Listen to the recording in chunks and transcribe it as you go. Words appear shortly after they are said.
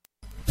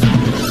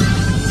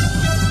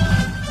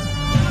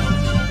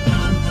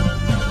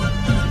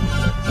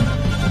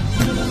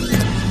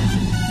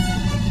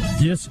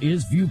This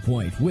is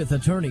Viewpoint with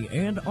attorney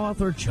and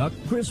author Chuck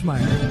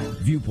Crismier.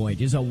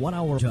 Viewpoint is a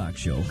 1-hour talk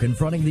show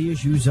confronting the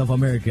issues of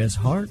America's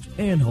heart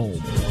and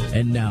home.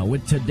 And now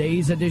with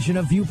today's edition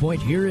of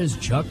Viewpoint, here is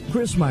Chuck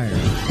Crismier.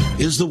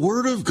 Is the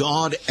Word of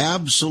God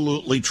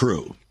absolutely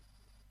true?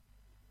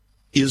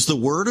 Is the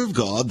Word of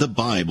God, the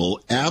Bible,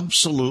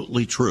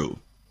 absolutely true?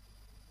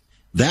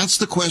 That's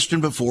the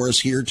question before us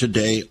here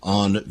today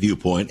on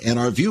Viewpoint, and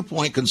our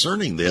viewpoint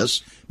concerning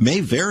this may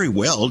very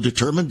well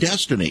determine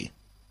destiny.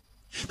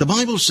 The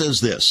Bible says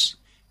this: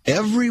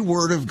 every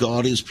word of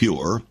God is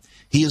pure.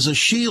 He is a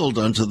shield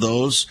unto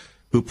those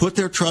who put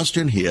their trust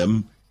in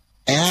him.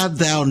 Add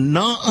thou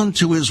not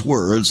unto his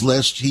words,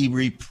 lest he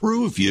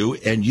reprove you,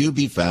 and you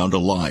be found a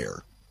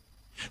liar.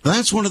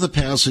 That's one of the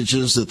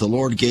passages that the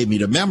Lord gave me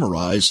to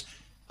memorize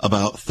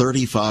about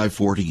 35,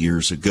 40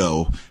 years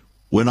ago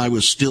when I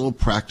was still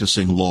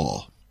practicing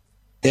law.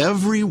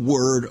 Every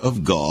word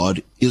of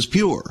God is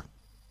pure.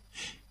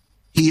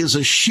 He is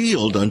a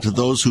shield unto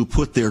those who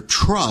put their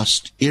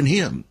trust in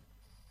him.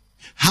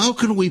 How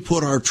can we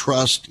put our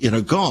trust in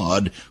a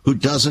God who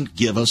doesn't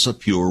give us a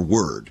pure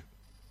word?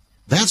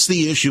 That's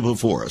the issue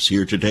before us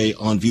here today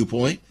on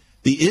Viewpoint.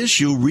 The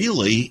issue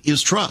really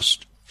is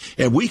trust.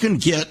 And we can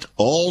get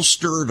all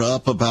stirred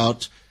up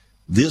about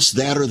this,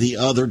 that, or the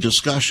other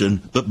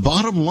discussion, but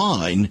bottom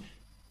line,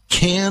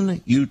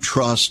 can you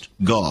trust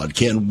God?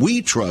 Can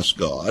we trust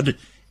God?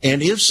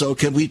 And if so,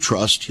 can we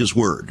trust his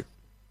word?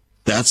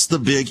 That's the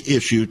big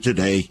issue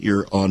today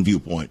here on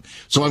Viewpoint.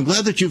 So I'm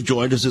glad that you've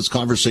joined us. This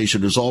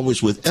conversation is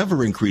always with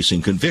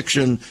ever-increasing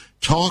conviction,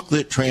 talk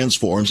that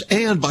transforms.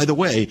 And, by the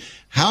way,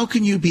 how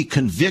can you be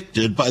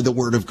convicted by the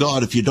Word of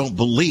God if you don't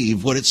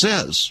believe what it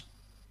says?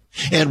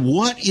 And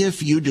what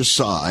if you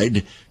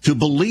decide to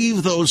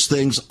believe those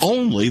things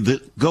only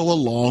that go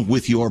along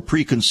with your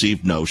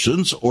preconceived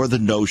notions or the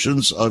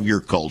notions of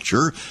your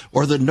culture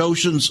or the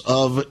notions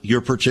of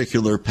your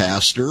particular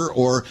pastor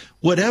or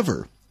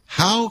whatever?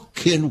 How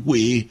can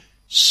we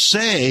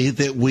say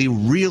that we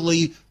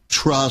really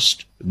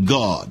trust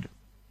God?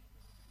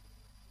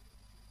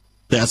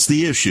 That's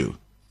the issue.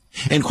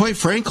 And quite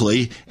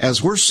frankly,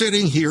 as we're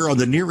sitting here on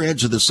the near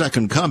edge of the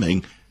second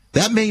coming,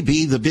 that may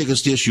be the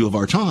biggest issue of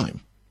our time.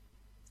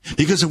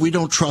 Because if we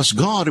don't trust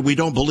God and we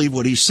don't believe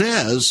what he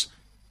says,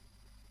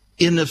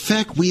 in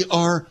effect, we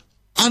are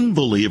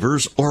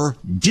unbelievers or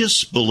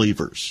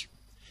disbelievers.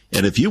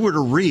 And if you were to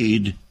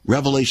read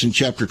Revelation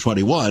chapter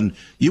 21,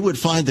 you would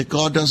find that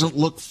God doesn't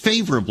look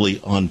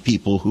favorably on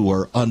people who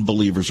are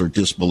unbelievers or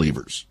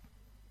disbelievers.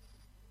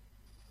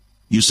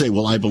 You say,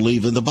 well, I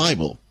believe in the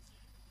Bible.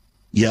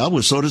 Yeah,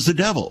 well, so does the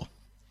devil.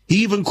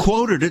 He even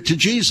quoted it to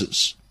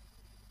Jesus.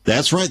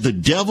 That's right. The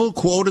devil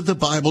quoted the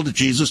Bible to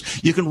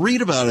Jesus. You can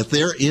read about it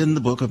there in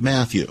the book of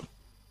Matthew.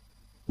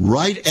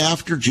 Right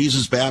after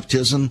Jesus'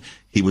 baptism,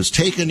 he was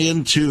taken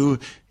into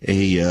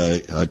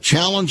a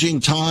challenging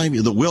time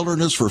in the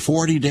wilderness for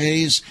 40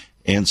 days,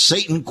 and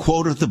Satan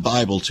quoted the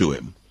Bible to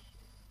him.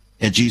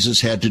 And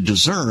Jesus had to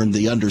discern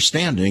the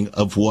understanding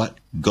of what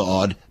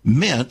God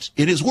meant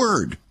in his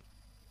word.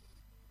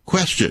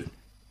 Question: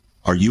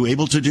 are you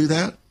able to do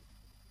that?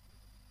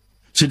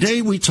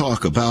 Today we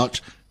talk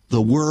about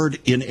the word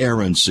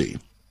inerrancy.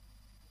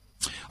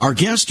 Our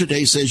guest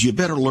today says you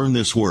better learn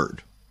this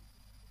word.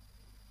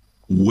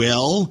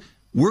 Well,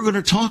 we're going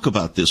to talk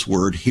about this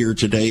word here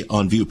today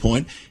on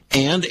Viewpoint.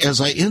 And as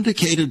I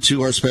indicated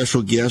to our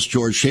special guest,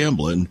 George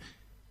Shamblin,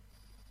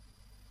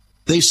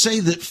 they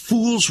say that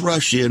fools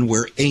rush in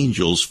where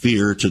angels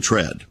fear to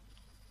tread.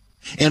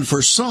 And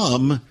for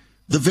some,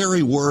 the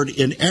very word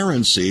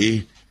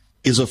inerrancy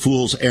is a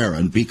fool's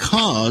errand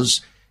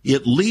because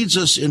it leads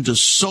us into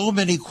so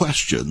many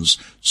questions,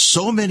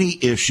 so many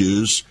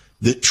issues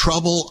that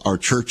trouble our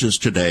churches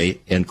today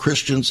and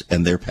Christians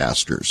and their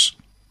pastors.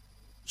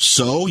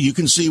 So you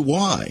can see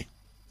why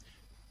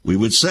we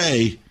would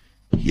say,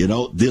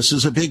 this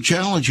is a big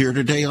challenge here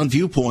today on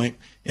Viewpoint,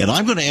 and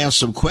I'm going to ask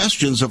some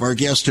questions of our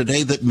guest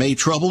today that may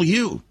trouble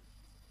you.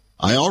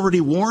 I already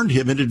warned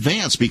him in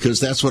advance because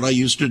that's what I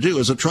used to do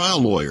as a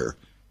trial lawyer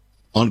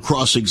on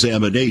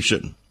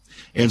cross-examination.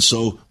 And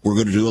so we're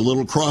going to do a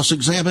little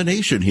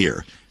cross-examination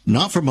here,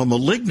 not from a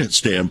malignant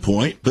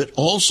standpoint, but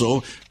also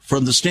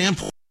from the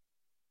standpoint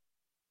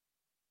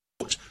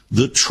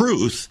the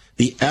truth,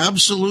 the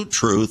absolute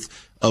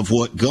truth of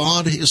what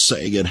God is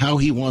saying and how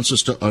he wants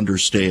us to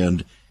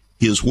understand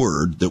his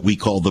word that we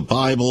call the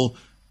Bible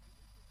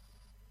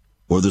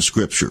or the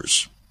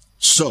Scriptures.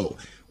 So,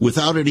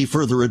 without any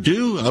further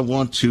ado, I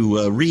want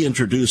to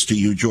reintroduce to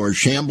you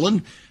George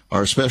Shamblin,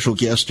 our special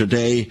guest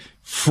today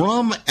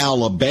from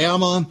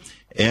Alabama.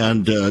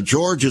 And,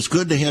 George, it's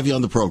good to have you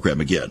on the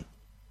program again.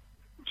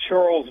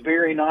 Charles,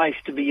 very nice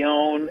to be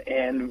on,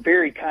 and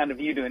very kind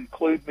of you to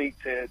include me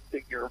to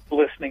your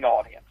listening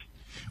audience.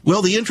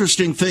 Well, the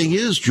interesting thing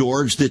is,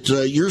 George, that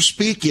you're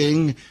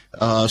speaking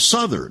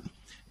Southern,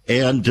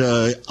 and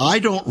I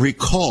don't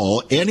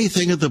recall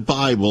anything in the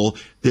Bible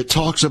that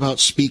talks about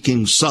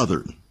speaking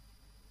Southern.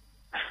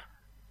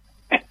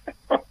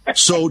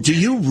 So do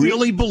you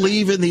really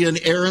believe in the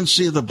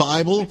inerrancy of the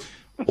Bible,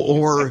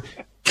 or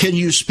Can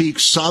you speak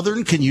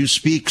Southern? Can you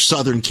speak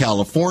Southern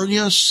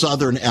California,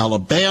 Southern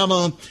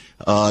Alabama,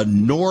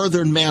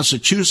 Northern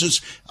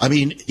Massachusetts? I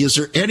mean, is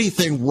there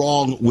anything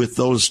wrong with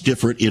those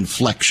different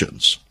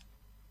inflections?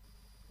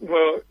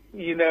 Well,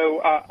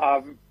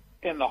 I'm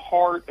in the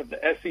heart of the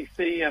SEC,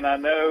 and I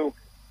know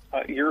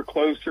you're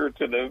closer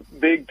to the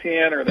Big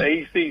Ten or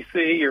the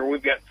ACC, or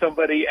we've got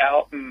somebody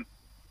out in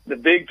the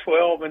Big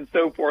 12 and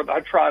so forth. I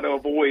try to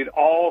avoid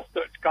all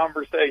such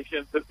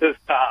conversations at this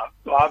time,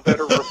 so I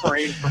better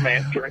refrain from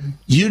answering.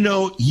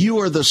 You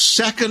are the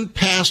second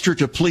pastor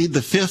to plead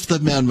the Fifth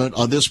Amendment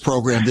on this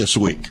program this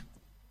week.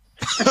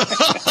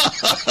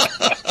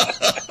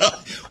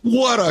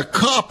 What a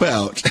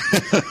cop-out.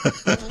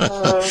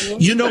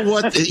 You know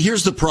what?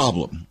 Here's the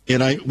problem,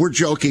 and we're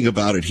joking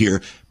about it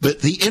here,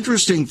 but the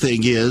interesting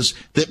thing is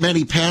that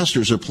many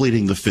pastors are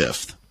pleading the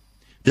Fifth.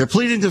 They're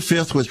pleading the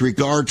Fifth with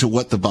regard to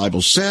what the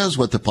Bible says,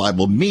 what the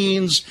Bible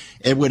means,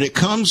 and when it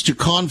comes to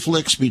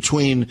conflicts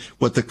between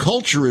what the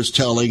culture is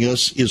telling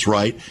us is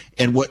right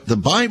and what the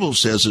Bible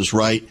says is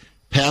right,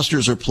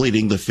 pastors are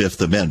pleading the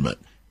Fifth Amendment.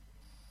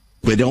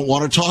 They don't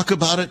want to talk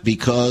about it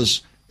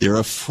because they're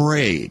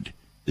afraid.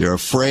 They're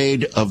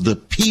afraid of the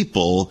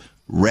people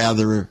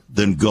rather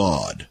than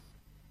God.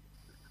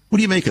 What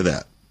do you make of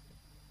that?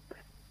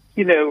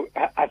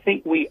 I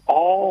think we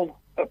all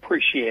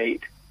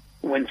appreciate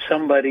when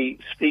somebody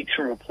speaks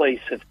from a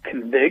place of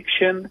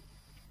conviction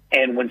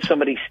and when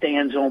somebody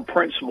stands on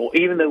principle,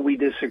 even though we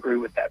disagree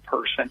with that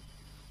person.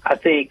 I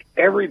think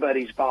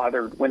everybody's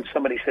bothered when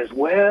somebody says,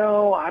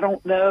 well, I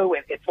don't know.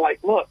 And it's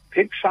like, look,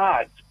 pick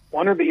sides,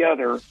 one or the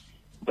other.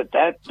 But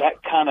that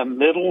kind of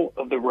middle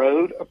of the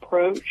road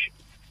approach,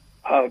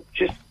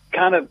 just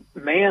kind of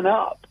man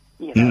up,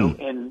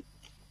 and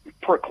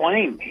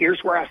proclaim,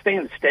 here's where I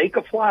stand, stake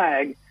a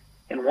flag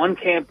in one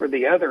camp or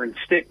the other and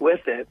stick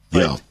with it. But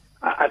yeah.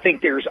 I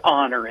think there's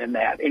honor in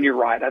that. And you're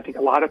right. I think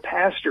a lot of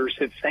pastors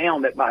have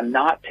found that by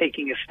not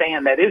taking a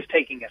stand, that is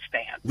taking a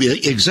stand. Yeah,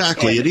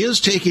 exactly. And it is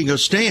taking a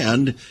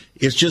stand.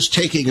 It's just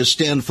taking a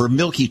stand for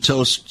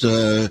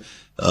milquetoast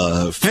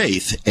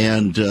faith.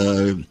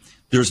 And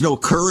there's no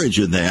courage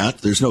in that.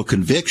 There's no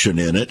conviction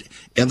in it.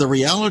 And the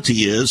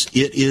reality is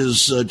it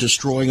is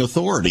destroying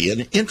authority.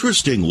 And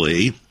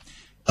interestingly,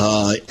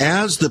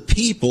 as the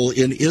people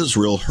in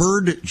Israel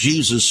heard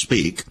Jesus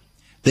speak,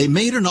 they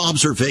made an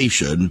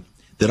observation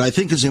that I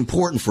think is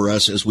important for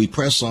us as we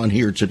press on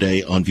here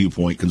today on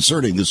Viewpoint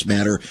concerning this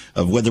matter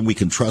of whether we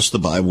can trust the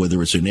Bible,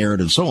 whether it's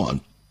inerrant and so on.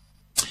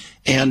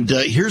 And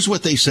here's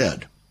what they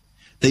said.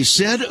 They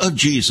said of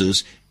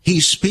Jesus,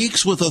 he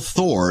speaks with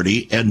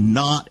authority and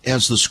not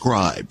as the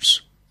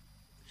scribes.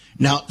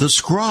 Now, the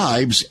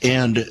scribes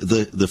and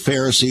the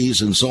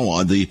Pharisees and so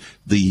on,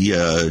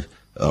 the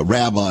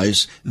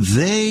rabbis,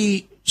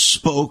 they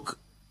spoke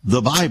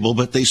the Bible,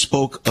 but they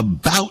spoke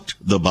about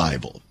the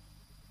Bible.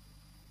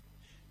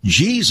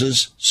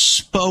 Jesus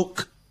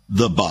spoke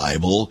the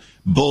Bible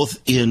both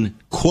in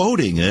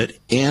quoting it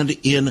and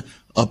in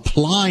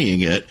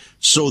applying it,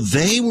 so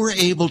they were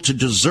able to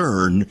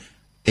discern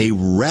a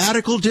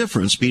radical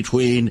difference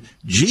between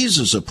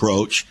Jesus'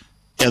 approach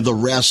and the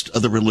rest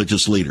of the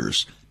religious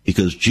leaders,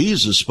 because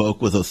Jesus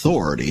spoke with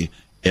authority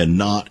and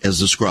not as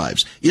the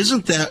scribes.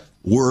 Isn't that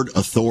word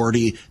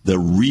authority the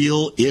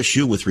real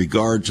issue with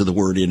regard to the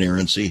word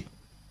inerrancy?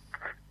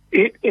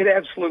 It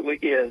absolutely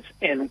is.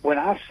 And when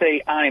I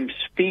say I'm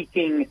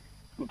speaking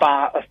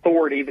by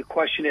authority, the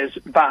question is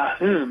by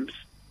whom's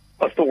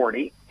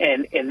authority?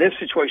 And in this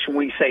situation,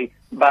 we say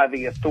by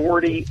the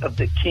authority of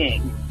the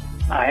king.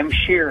 I am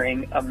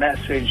sharing a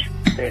message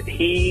that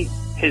he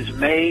has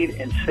made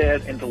and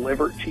said and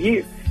delivered to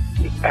you.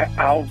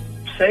 I'll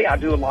say I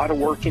do a lot of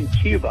work in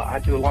Cuba. I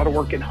do a lot of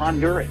work in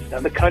Honduras and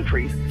other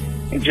countries.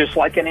 And just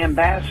like an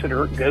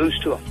ambassador goes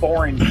to a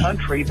foreign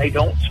country, they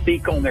don't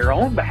speak on their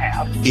own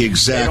behalf.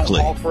 Exactly.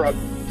 They don't offer up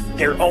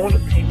their own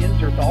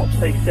opinions or thoughts.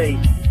 They say,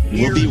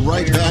 we'll be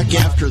right back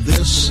after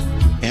this.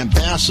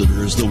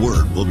 Ambassador is the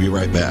word. We'll be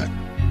right back.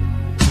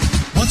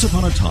 Once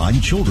upon a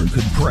time, children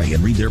could pray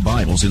and read their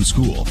Bibles in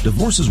school.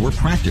 Divorces were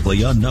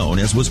practically unknown,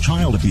 as was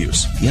child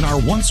abuse. In our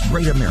once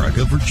great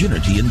America,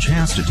 virginity and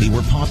chastity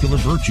were popular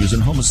virtues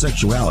and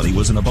homosexuality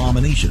was an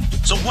abomination.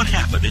 So what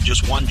happened in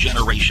just one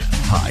generation?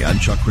 Hi, I'm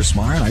Chuck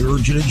Christmeyer, and I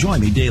urge you to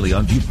join me daily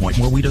on Viewpoint,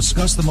 where we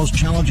discuss the most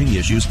challenging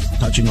issues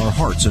touching our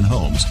hearts and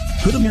homes.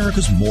 Could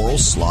America's moral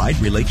slide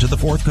relate to the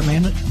Fourth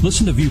Commandment?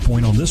 Listen to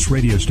Viewpoint on this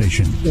radio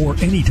station or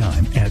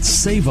anytime at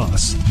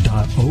saveus.org.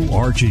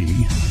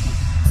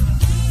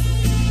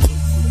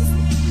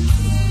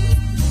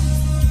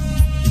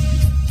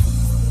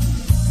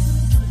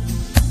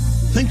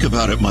 Think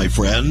about it, my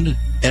friend.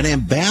 An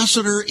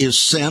ambassador is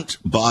sent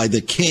by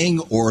the king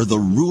or the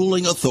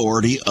ruling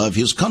authority of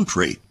his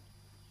country.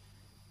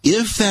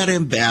 If that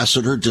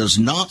ambassador does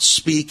not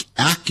speak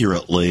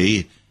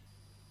accurately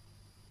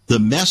the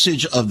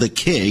message of the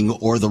king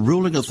or the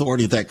ruling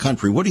authority of that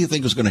country, what do you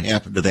think is going to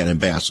happen to that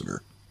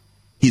ambassador?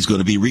 He's going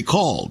to be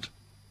recalled.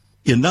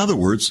 In other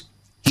words,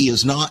 he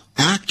is not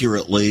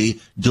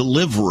accurately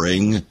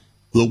delivering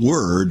the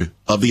word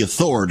of the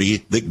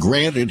authority that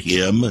granted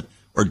him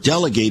or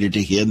delegated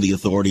to him the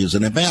authority as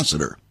an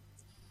ambassador.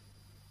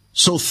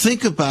 So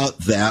think about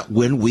that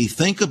when we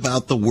think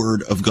about the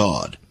Word of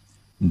God.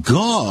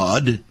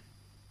 God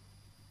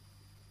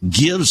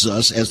gives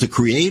us, as the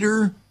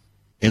creator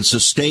and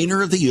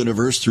sustainer of the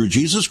universe through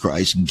Jesus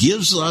Christ,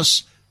 gives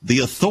us the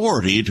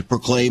authority to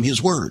proclaim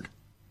his word.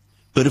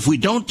 But if we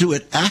don't do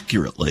it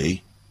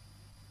accurately,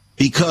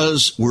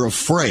 because we're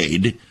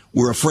afraid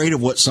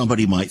of what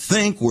somebody might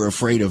think, we're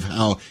afraid of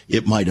how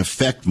it might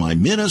affect my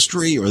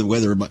ministry, or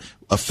whether it might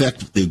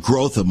affect the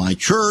growth of my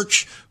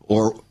church,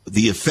 or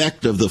the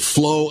effect of the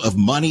flow of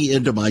money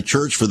into my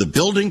church for the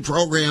building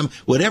program,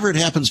 whatever it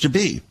happens to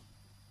be.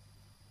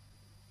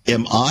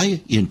 Am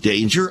I in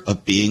danger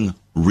of being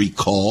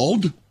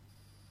recalled?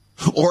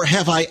 Or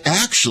have I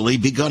actually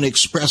begun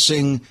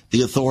expressing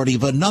the authority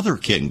of another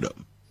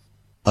kingdom,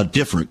 a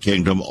different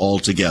kingdom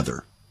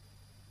altogether?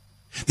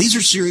 These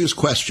are serious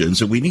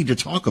questions, and we need to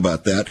talk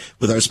about that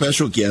with our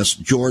special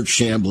guest, George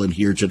Shamblin,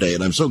 here today.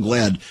 And I'm so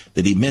glad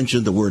that he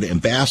mentioned the word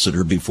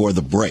ambassador before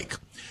the break.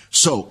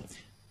 So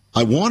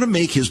I want to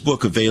make his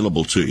book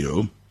available to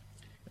you.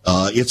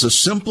 It's a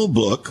simple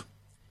book,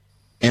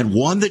 and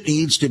one that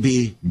needs to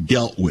be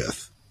dealt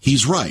with.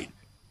 He's right.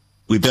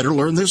 We better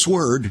learn this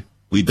word.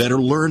 We better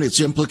learn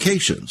its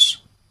implications.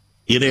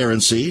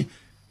 Inerrancy,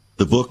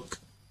 the book,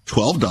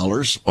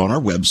 $12 on our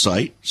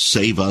website,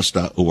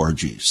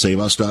 saveus.org.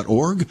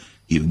 Saveus.org.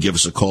 You can give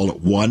us a call at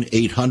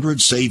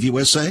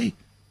 1-800-SAVE-USA,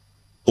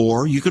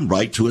 or you can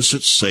write to us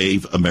at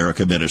Save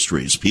America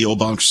Ministries, P.O.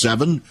 Box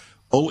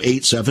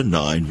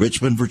 70879,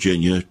 Richmond,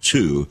 Virginia,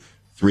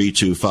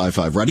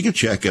 23255. Writing a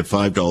check at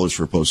 $5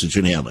 for postage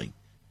and handling.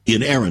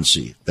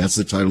 Inerrancy, that's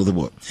the title of the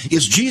book.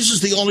 Is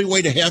Jesus the only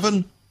way to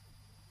heaven?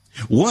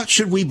 What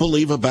should we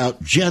believe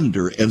about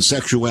gender and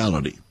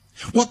sexuality?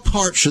 What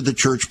part should the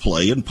church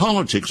play in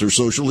politics or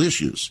social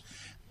issues?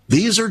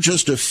 These are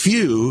just a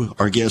few,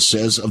 our guest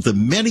says, of the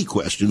many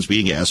questions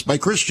being asked by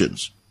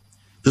Christians,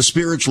 the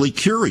spiritually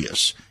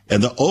curious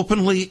and the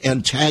openly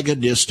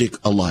antagonistic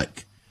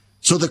alike.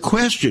 So the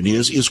question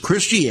is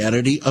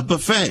Christianity a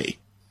buffet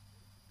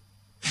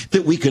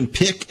that we can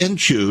pick and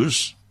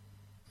choose?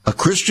 A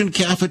Christian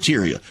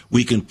cafeteria.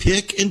 We can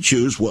pick and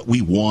choose what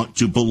we want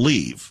to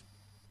believe.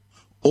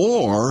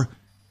 Or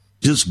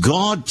does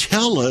God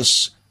tell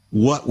us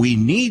what we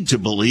need to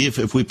believe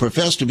if we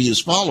profess to be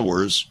his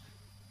followers?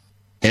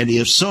 And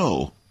if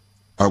so,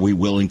 are we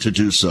willing to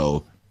do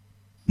so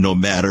no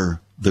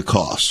matter the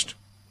cost?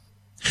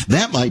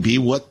 That might be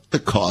what the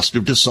cost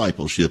of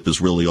discipleship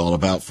is really all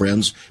about,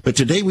 friends. But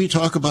today we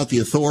talk about the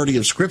authority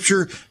of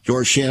Scripture.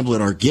 George Shamblin,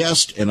 our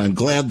guest, and I'm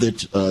glad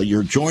that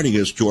you're joining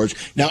us, George.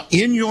 Now,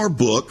 in your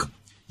book,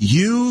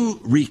 you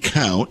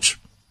recount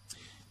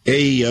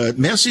a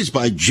message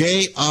by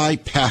J.I.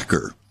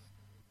 Packer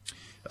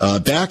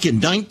back in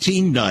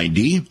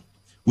 1990,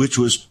 which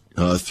was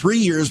 3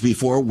 years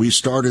before we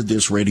started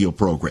this radio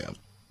program.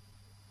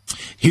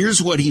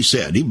 Here's what he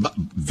said.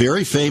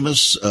 Very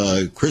famous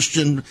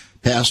Christian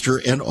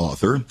pastor and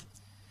author.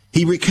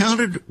 He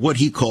recounted what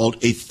he called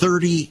a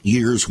 30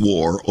 years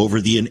war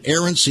over the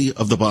inerrancy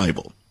of the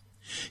Bible.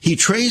 He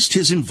traced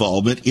his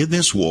involvement in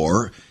this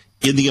war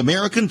in the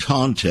American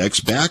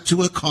context back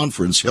to a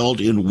conference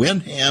held in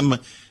Wenham,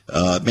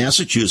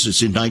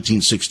 Massachusetts in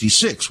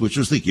 1966, which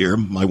was the year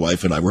my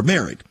wife and I were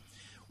married,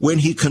 when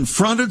he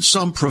confronted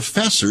some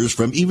professors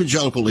from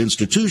evangelical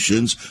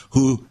institutions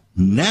who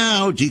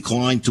now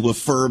declined to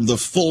affirm the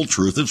full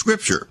truth of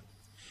Scripture.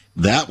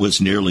 That was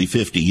nearly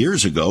 50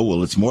 years ago.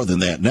 Well, it's more than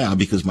that now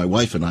because my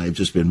wife and I have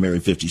just been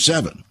married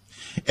 57.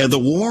 And the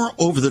war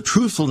over the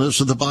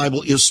truthfulness of the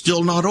Bible is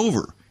still not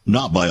over,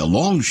 not by a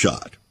long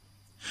shot.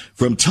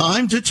 From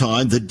time to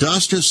time, the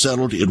dust has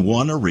settled in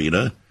one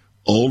arena,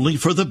 only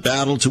for the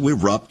battle to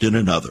erupt in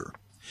another.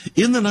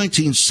 In the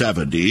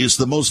 1970s,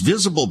 the most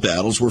visible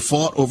battles were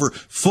fought over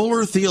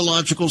Fuller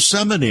Theological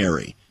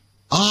Seminary.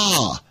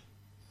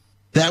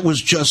 That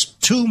was just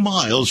 2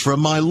 miles from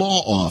my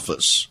law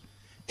office.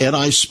 And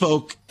I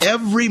spoke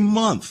every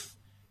month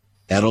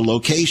at a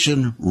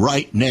location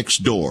right next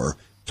door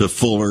to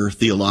Fuller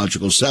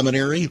Theological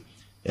Seminary.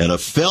 And a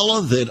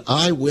fellow that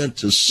I went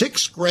to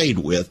 6th grade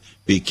with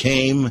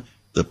became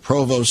the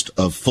provost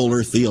of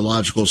Fuller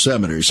Theological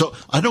Seminary. So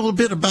I know a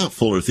bit about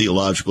Fuller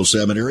Theological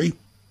Seminary.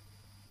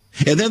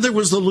 And then there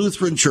was the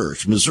Lutheran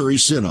Church, Missouri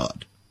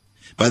Synod.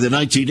 By the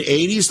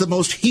 1980s, the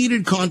most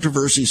heated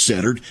controversy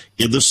centered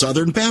in the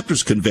Southern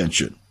Baptist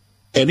Convention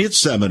and its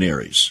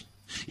seminaries.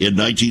 In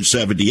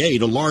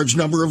 1978, a large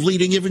number of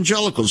leading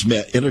evangelicals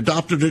met and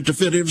adopted a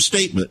definitive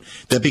statement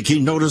that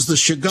became known as the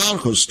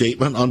Chicago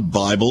Statement on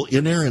Bible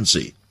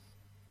Inerrancy.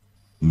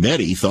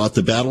 Many thought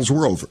the battles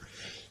were over,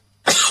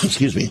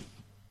 excuse me,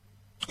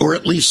 or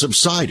at least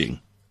subsiding.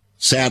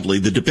 Sadly,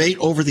 the debate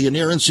over the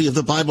inerrancy of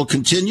the Bible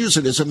continues,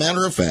 and as a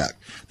matter of fact,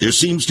 there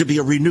seems to be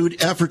a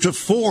renewed effort to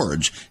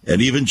forge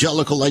an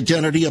evangelical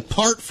identity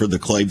apart from the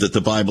claim that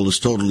the Bible is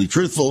totally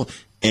truthful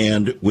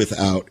and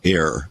without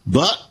error.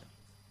 But,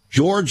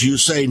 George, you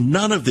say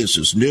none of this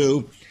is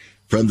new.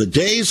 From the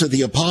days of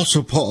the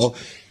Apostle Paul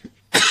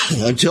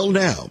until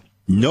now,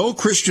 No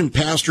Christian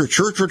pastor,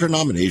 church, or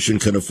denomination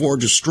can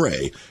afford to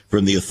stray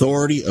from the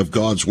authority of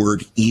God's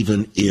word,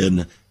 even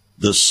in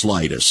the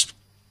slightest.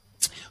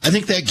 I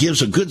think that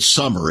gives a good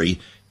summary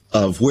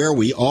of where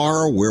we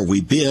are, where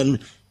we've been,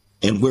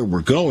 and where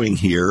we're going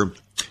here.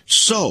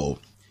 So,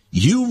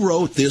 you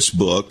wrote this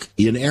book,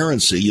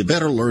 Inerrancy. You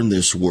better learn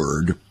this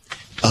word.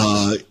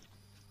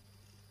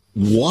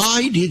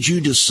 Why did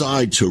you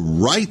decide to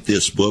write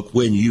this book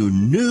when you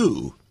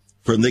knew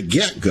from the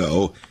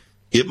get-go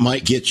it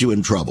might get you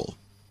in trouble?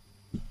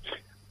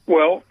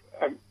 Well,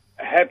 I'm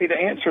happy to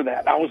answer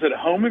that. I was at a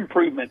home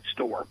improvement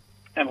store,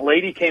 and a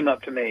lady came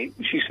up to me.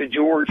 She said,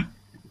 George,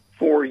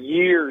 for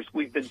years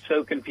we've been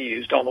so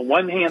confused. On the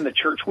one hand, the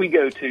church we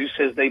go to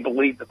says they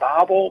believe the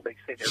Bible. They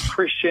say they're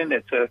Christian.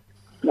 It's a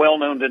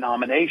well-known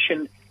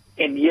denomination,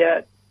 and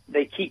yet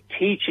they keep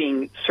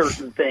teaching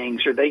certain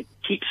things, or they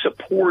keep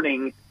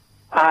supporting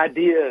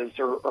ideas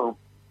or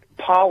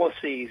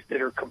policies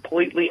that are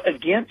completely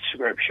against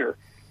Scripture.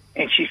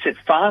 And she said,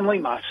 finally,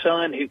 my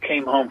son, who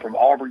came home from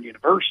Auburn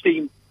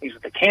University, he's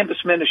with the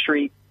campus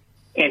ministry,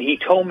 and he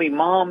told me,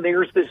 Mom,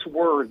 there's this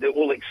word that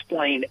will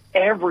explain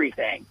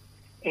everything.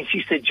 And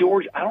she said,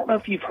 George, I don't know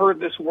if you've heard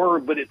this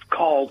word, but it's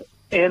called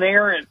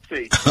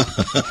inerrancy.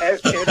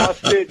 And I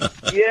said,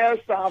 yes,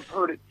 I've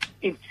heard it.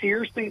 And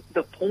seriously,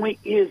 the point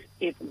is,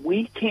 if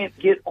we can't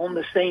get on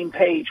the same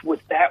page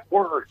with that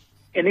word,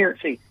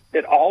 inerrancy,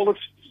 that all of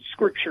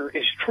Scripture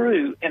is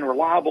true and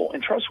reliable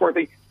and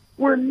trustworthy,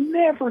 we're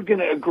never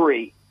going to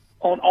agree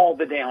on all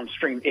the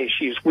downstream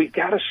issues. We've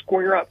got to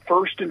square up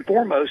first and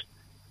foremost.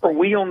 Are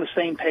we on the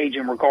same page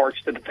in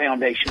regards to the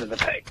foundation of the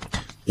faith?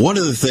 One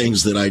of the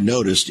things that I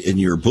noticed in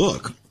your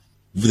book,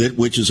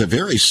 which is a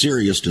very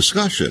serious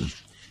discussion,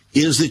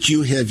 is that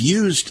you have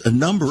used a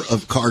number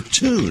of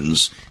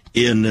cartoons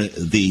in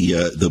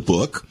the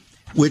book,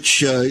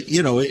 which,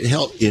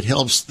 it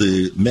helps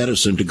the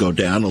medicine to go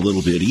down a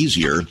little bit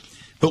easier.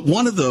 But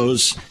one of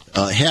those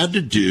had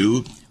to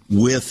do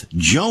with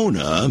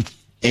Jonah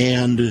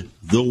and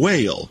the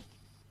whale.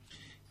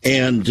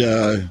 And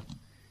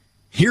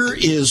here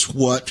is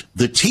what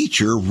the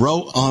teacher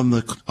wrote on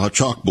the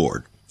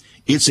chalkboard.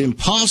 It's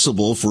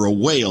impossible for a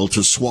whale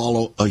to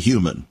swallow a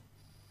human.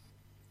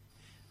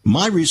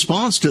 My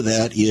response to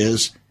that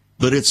is,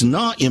 but it's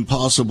not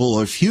impossible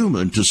of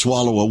human to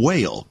swallow a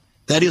whale.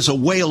 That is a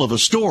whale of a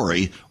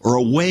story or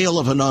a whale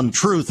of an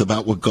untruth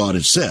about what God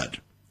has said.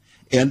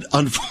 And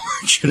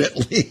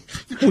unfortunately,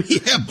 we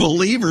have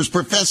believers,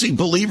 professing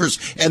believers,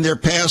 and their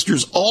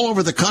pastors all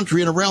over the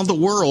country and around the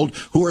world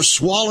who are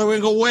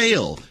swallowing a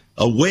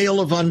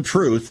whale of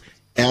untruth,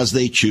 as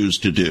they choose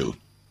to do.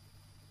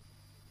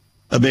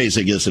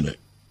 Amazing, isn't it?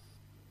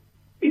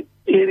 It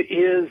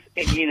is,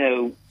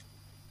 and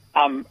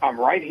I'm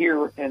right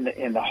here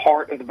in the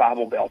heart of the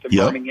Bible Belt in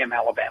Birmingham,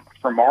 Alabama.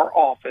 From our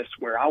office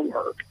where I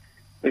work,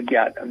 we've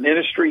got a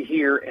ministry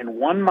here, and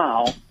 1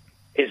 mile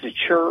is a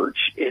church.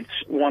 It's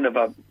one of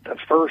the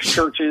first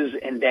churches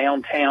in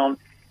downtown.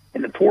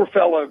 And the poor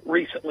fella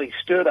recently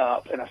stood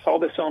up, and I saw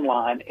this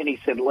online, and he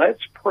said,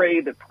 let's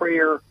pray the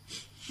prayer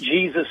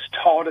Jesus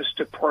taught us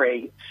to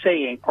pray,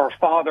 saying, Our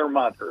Father,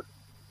 Mother,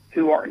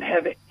 who art in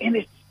heaven.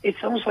 And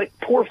it's almost like,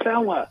 poor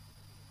fella,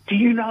 do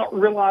you not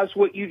realize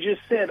what you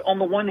just said? On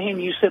the one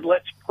hand, you said,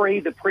 let's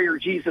pray the prayer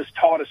Jesus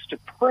taught us to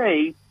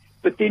pray,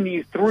 but then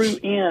you threw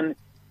in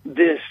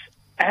this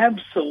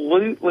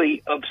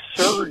absolutely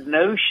absurd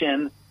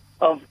notion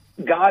of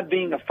God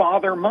being a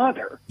father,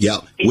 mother. Yeah.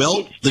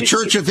 Well, the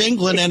Church of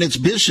England and its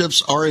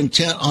bishops are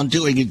intent on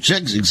doing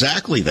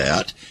exactly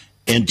that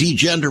and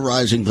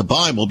degenderizing the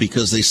Bible,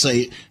 because they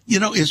say,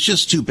 it's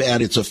just too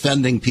bad. It's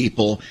offending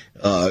people.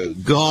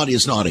 God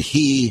is not a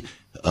he.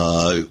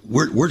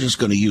 We're just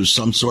going to use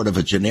some sort of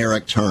a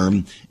generic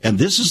term. And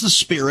this is the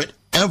spirit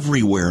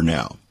everywhere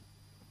now.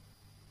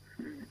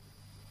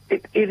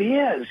 It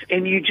is.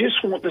 And you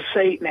just want to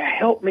say, now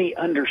help me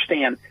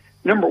understand,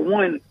 number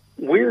one,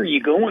 where are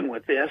you going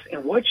with this,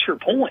 and what's your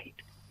point?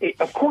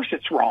 Of course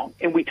it's wrong,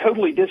 and we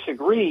totally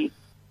disagree,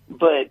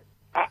 but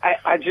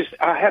I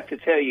have to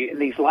tell you, in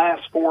these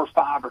last 4 or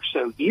 5 or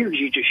so years,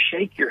 you just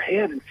shake your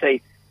head and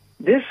say,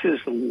 this is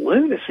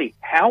lunacy.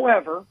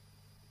 However,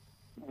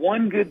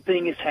 one good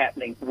thing is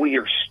happening. We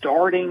are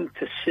starting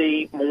to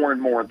see more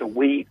and more of the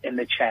wheat and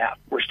the chaff.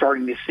 We're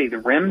starting to see the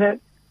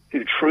remnant,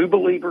 who true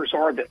believers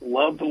are, that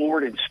love the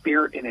Lord in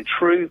spirit and in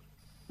truth.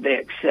 They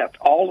accept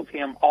all of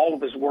Him, all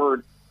of His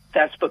Word.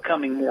 That's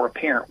becoming more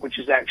apparent, which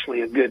is actually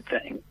a good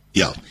thing.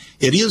 Yeah,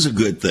 it is a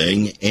good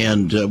thing,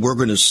 and we're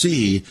going to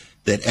see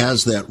that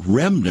as that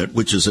remnant,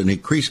 which is an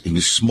increasingly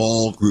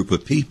small group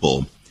of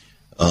people,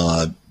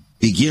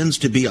 begins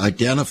to be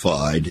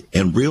identified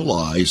and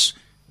realize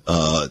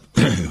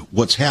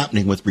what's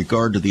happening with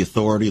regard to the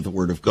authority of the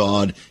Word of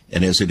God,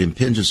 and as it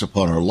impinges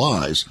upon our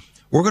lives,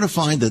 we're going to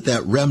find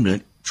that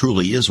remnant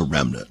truly is a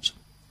remnant.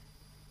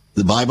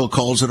 The Bible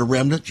calls it a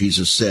remnant.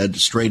 Jesus said,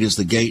 straight is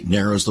the gate,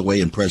 narrow is the way,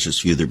 and precious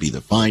few there be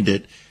that find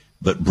it.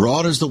 But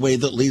broad is the way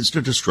that leads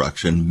to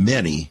destruction.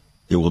 Many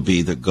there will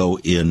be that go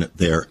in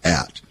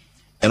thereat.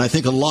 And I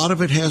think a lot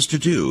of it has to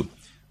do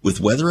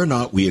with whether or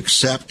not we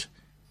accept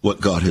what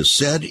God has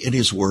said in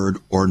his word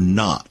or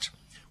not.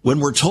 When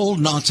we're told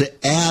not to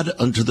add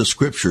unto the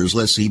scriptures,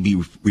 lest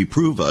he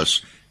reprove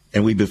us,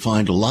 and we be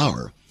found a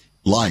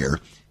liar,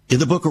 in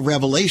the book of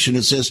Revelation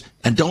it says,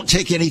 and don't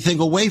take anything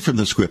away from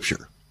the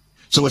scripture.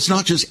 So it's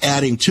not just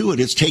adding to it,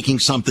 it's taking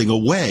something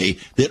away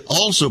that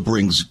also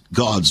brings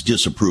God's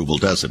disapproval,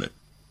 doesn't it?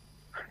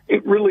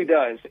 It really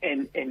does.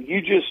 And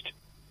you just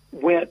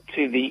went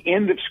to the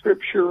end of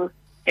Scripture,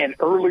 and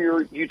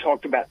earlier you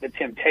talked about the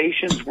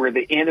temptations where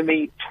the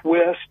enemy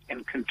twists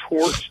and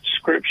contorts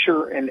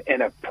Scripture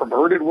in a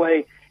perverted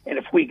way. And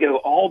if we go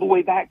all the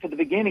way back to the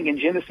beginning in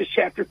Genesis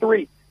chapter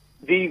 3,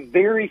 the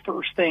very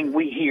first thing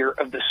we hear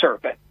of the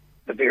serpent,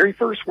 the very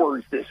first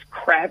words this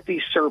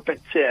crafty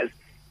serpent says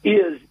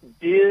is,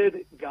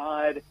 did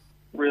God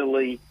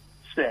really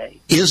say?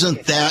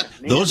 Isn't that,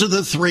 those are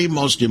the three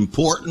most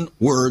important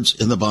words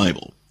in the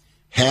Bible.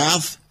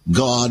 Hath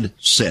God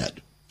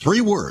said.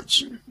 3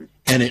 words.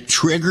 And it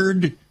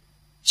triggered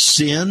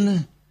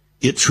sin.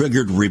 It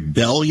triggered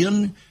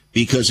rebellion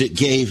because it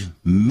gave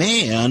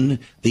man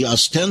the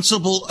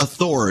ostensible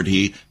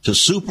authority to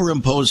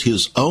superimpose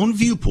his own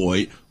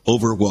viewpoint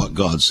over what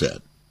God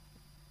said.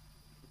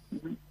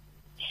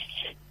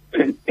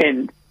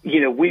 And you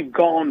know, we've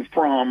gone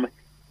from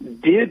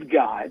did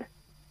God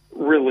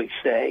really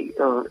say,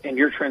 or in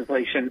your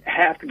translation,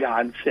 hath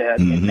God said,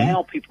 and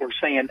now people are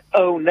saying,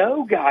 oh,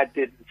 no, God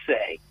didn't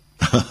say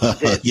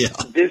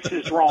that this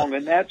is wrong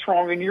and that's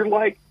wrong. And you're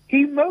like,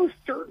 he most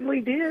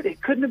certainly did.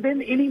 It couldn't have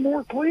been any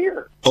more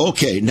clear.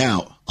 Okay,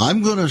 now,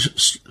 I'm going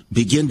to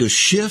begin to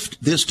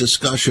shift this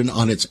discussion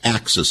on its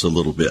axis a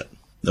little bit,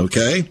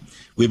 okay?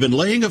 We've been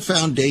laying a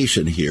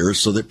foundation here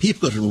so that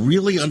people can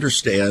really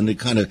understand and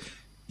kind of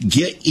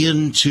get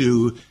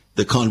into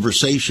the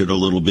conversation a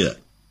little bit.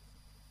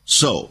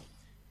 So,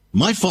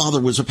 my father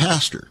was a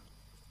pastor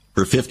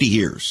for 50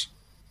 years,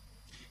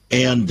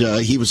 and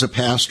he was a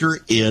pastor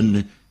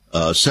in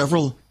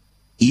several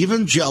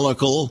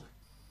evangelical,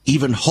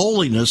 even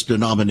holiness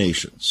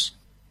denominations.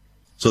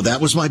 So that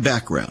was my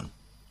background.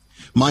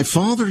 My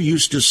father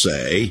used to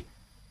say,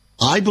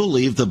 I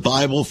believe the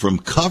Bible from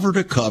cover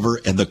to cover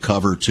and the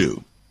cover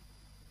too.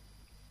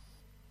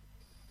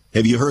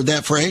 Have you heard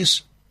that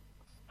phrase?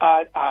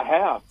 I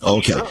have.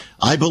 Okay. Sure.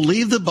 I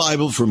believe the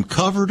Bible from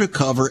cover to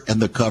cover and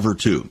the cover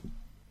too.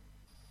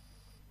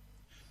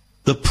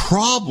 The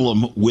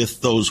problem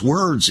with those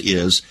words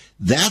is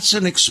that's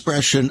an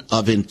expression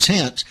of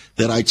intent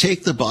that I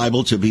take the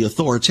Bible to be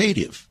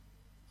authoritative.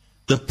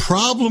 The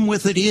problem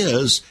with it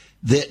is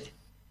that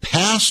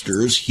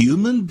pastors,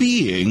 human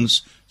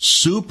beings,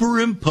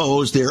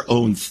 superimpose their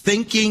own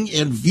thinking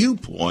and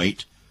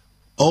viewpoint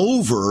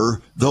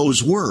over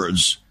those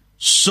words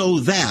so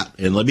that,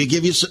 and let me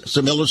give you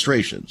some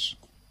illustrations.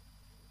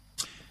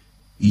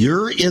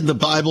 You're in the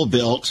Bible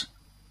Belt,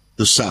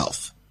 the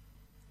South.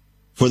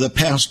 For the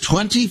past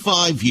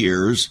 25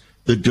 years,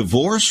 the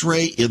divorce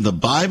rate in the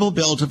Bible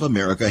Belt of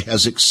America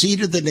has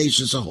exceeded the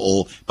nation as a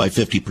whole by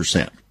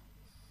 50%.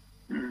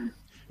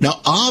 Now,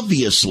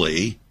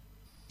 obviously,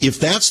 if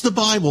that's the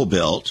Bible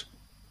Belt,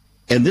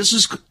 and this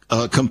is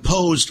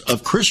composed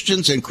of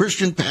Christians and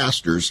Christian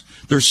pastors,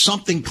 there's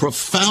something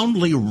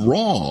profoundly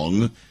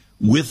wrong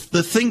with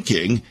the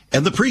thinking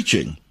and the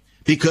preaching,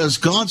 because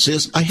God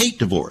says, I hate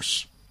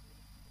divorce.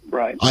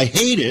 Right. I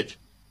hate it.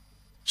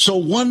 So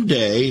one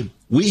day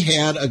we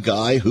had a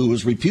guy who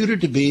was reputed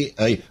to be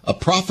a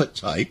prophet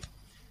type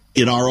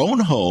in our own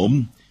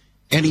home,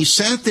 and he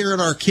sat there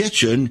in our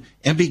kitchen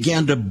and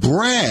began to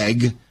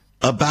brag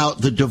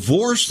about the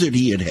divorce that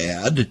he had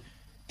had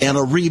and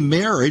a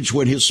remarriage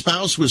when his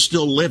spouse was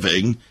still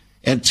living,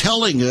 and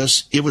telling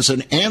us it was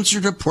an answer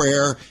to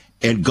prayer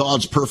and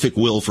God's perfect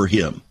will for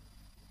him.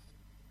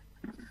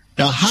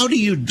 Now, how do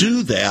you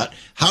do that?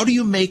 How do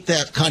you make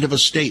that kind of a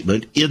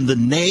statement in the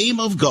name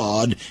of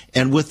God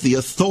and with the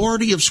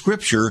authority of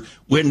Scripture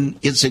when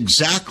it's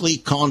exactly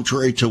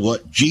contrary to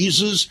what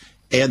Jesus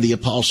and the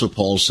Apostle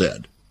Paul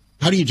said?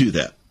 How do you do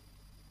that?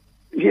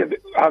 Yeah,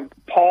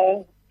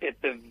 Paul, at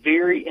the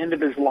very end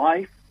of his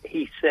life,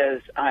 he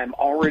says, I'm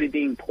already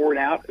being poured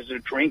out as a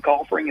drink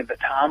offering at the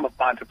time of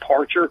my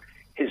departure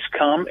has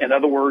come. In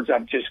other words,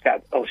 I've just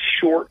got a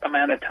short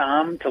amount of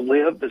time to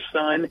live. The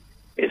sun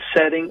is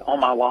setting on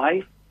my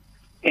life.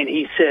 And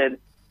he said,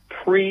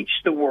 preach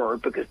the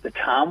word, because the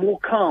time will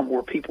come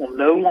where people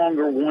no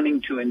longer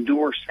wanting to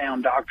endure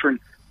sound doctrine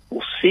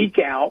will seek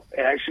out,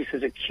 it actually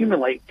says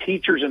accumulate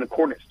teachers in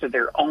accordance to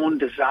their own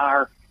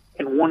desire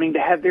and wanting to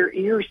have their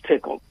ears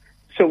tickled.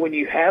 So when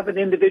you have an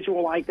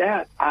individual like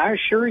that, I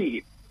assure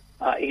you,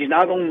 he's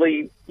not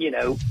only,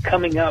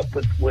 coming up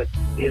with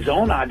his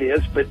own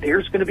ideas, but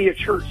there's going to be a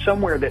church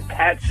somewhere that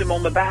pats him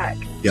on the back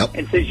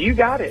and says, you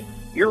got it.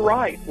 You're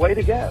right. Way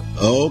to go.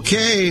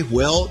 Okay.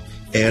 Well,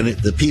 and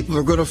the people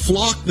are going to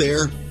flock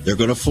there. They're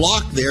going to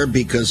flock there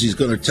because he's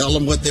going to tell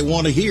them what they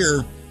want to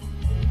hear.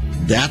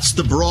 That's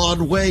the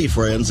broad way,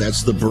 friends.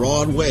 That's the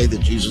broad way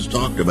that Jesus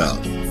talked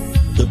about.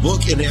 The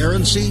book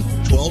Inerrancy,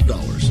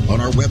 $12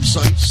 on our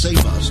website,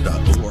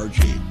 saveus.org.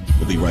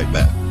 We'll be right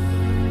back.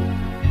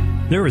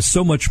 There is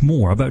so much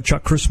more about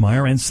Chuck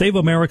Crismier and Save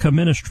America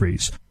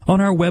Ministries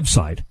on our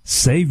website,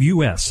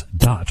 saveus.org.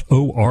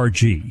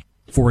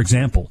 For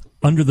example,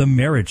 under the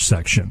marriage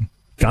section,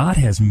 God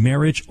has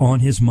marriage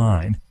on his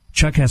mind.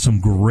 Chuck has some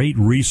great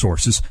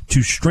resources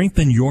to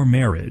strengthen your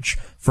marriage.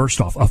 First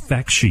off, a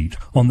fact sheet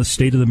on the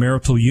state of the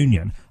marital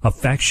union, a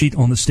fact sheet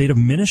on the state of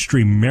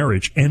ministry,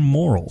 marriage, and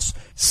morals.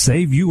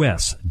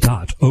 SaveUS.org.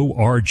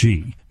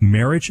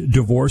 Marriage,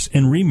 divorce,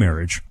 and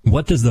remarriage.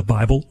 What does the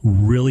Bible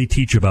really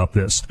teach about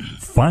this?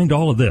 Find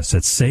all of this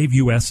at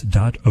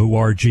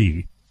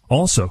SaveUS.org.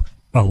 Also,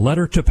 a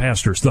letter to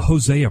pastors, the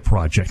Hosea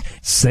Project,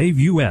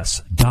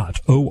 SaveUS.org,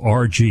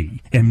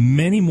 and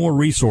many more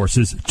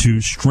resources to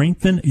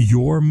strengthen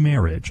your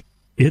marriage.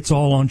 It's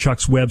all on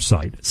Chuck's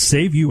website,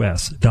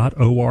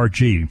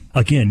 SaveUS.org.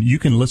 Again, you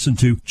can listen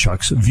to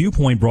Chuck's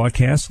Viewpoint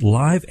broadcast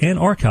live and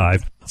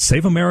archived.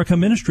 Save America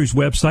Ministries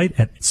website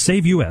at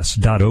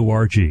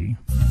SaveUS.org.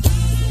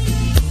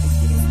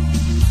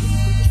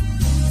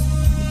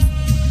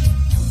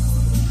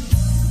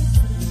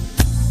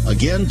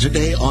 Again,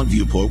 today on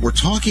Viewpoint, we're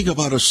talking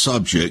about a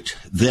subject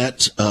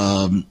that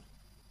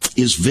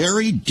is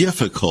very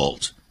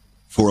difficult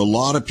for a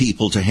lot of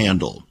people to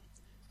handle,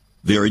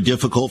 very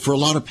difficult for a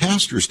lot of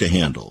pastors to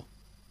handle,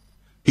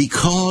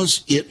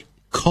 because it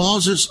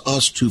causes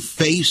us to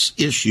face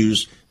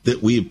issues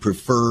that we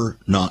prefer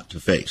not to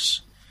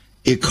face.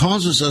 It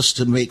causes us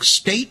to make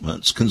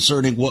statements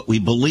concerning what we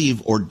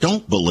believe or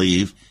don't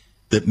believe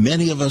that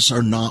many of us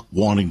are not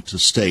wanting to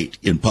state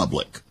in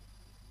public.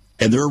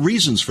 And there are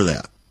reasons for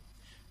that.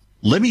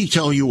 Let me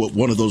tell you what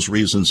one of those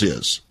reasons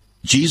is.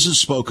 Jesus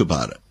spoke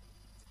about it.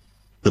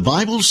 The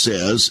Bible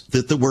says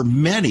that there were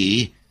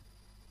many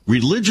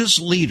religious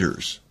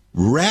leaders,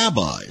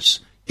 rabbis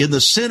in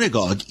the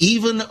synagogue,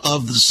 even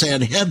of the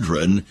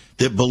Sanhedrin,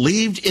 that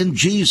believed in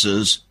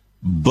Jesus,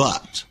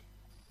 but.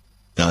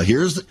 Now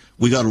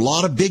we got a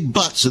lot of big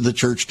buts in the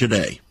church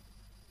today.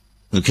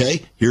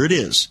 Okay, here it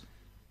is.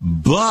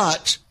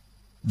 But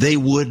they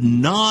would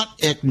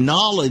not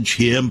acknowledge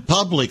him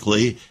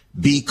publicly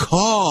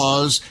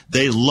because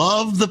they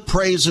love the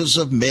praises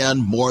of men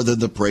more than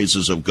the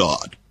praises of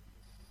God.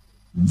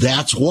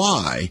 That's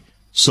why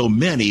so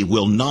many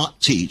will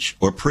not teach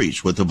or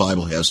preach what the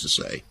Bible has to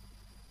say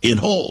in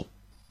whole.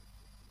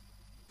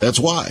 That's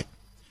why.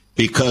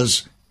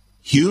 Because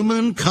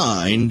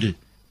humankind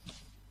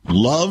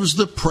loves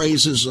the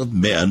praises of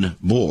men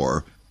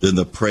more than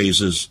the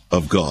praises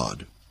of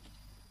God.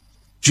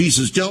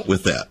 Jesus dealt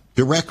with that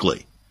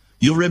directly.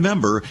 You'll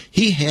remember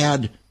he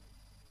had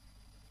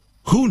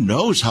who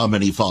knows how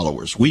many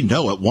followers. We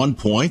know at one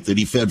point that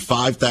he fed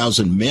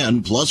 5,000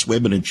 men plus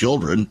women and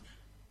children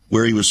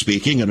where he was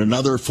speaking, and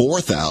another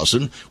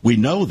 4,000. We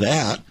know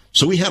that.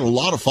 So he had a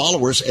lot of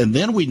followers, and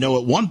then we know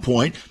at one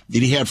point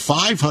that he had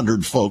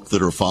 500 folk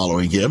that are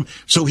following him.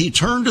 So he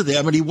turned to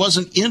them, and he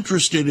wasn't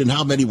interested in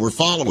how many were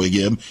following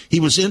him.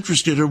 He was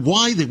interested in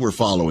why they were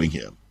following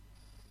him.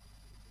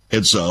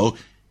 And so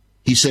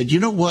he said, you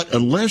know what?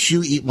 Unless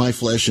you eat my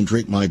flesh and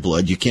drink my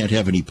blood, you can't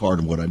have any part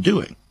of what I'm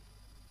doing.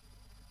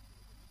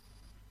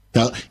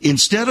 Now,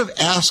 instead of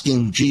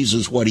asking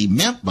Jesus what he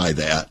meant by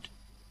that,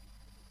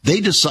 they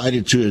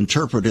decided to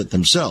interpret it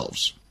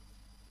themselves.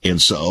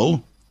 And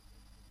so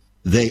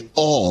they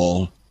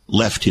all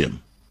left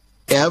him.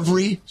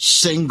 Every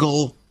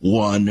single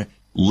one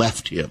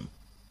left him.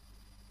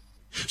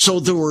 So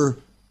there were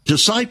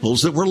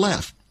disciples that were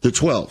left, the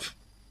 12.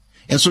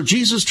 And so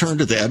Jesus turned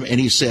to them and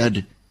he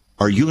said,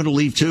 are you going to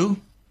leave too?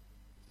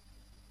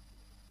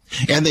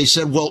 And they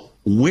said, well,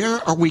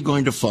 where are we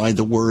going to find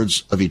the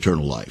words of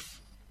eternal life?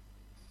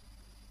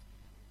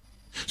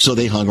 So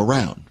they hung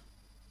around,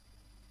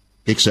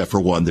 except for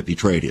one that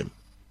betrayed him.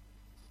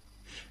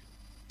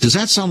 Does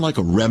that sound like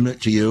a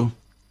remnant to you?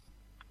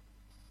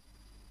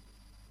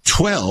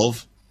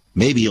 12,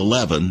 maybe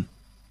 11,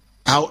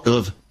 out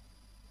of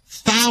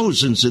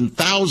thousands and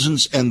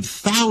thousands and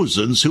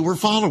thousands who were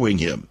following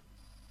him.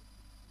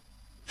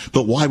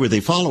 But why were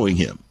they following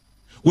him?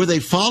 Were they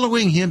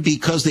following him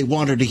because they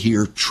wanted to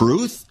hear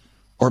truth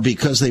or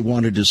because they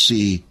wanted to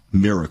see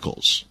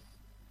miracles?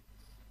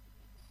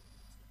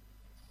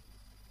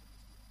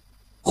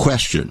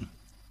 Question,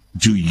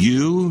 do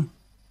you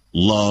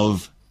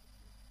love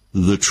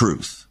the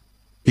truth?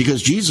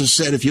 Because Jesus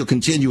said, if you'll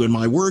continue in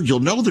my word,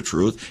 you'll know the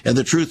truth, and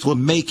the truth will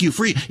make you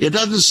free. It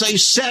doesn't say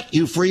set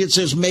you free, it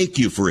says make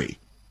you free.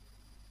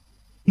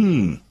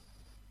 Now,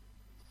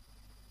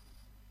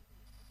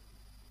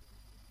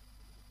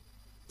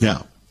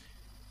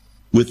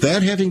 with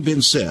that having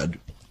been said,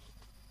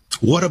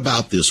 what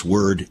about this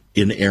word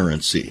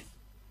inerrancy?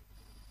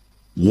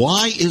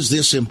 Why is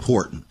this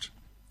important?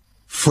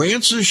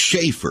 Francis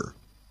Schaeffer,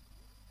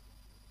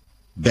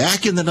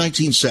 back in the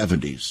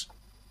 1970s,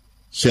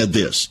 said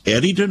this: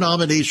 any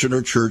denomination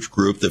or church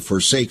group that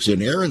forsakes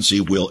inerrancy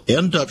will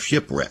end up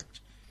shipwrecked.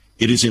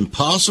 It is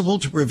impossible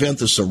to prevent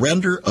the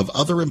surrender of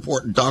other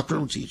important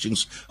doctrinal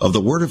teachings of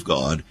the Word of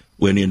God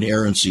when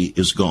inerrancy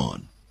is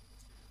gone.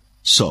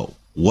 So,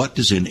 what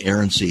does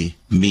inerrancy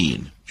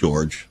mean,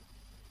 George?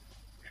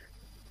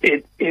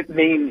 It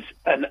means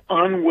an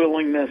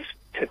unwillingness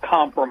to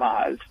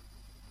compromise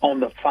on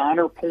the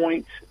finer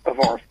points of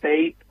our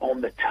faith,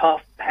 on the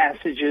tough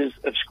passages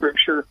of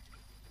Scripture.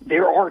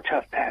 There are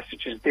tough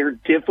passages. They're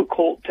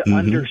difficult to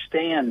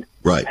understand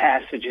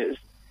passages.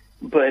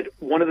 But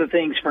one of the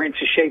things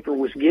Francis Schaeffer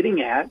was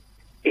getting at,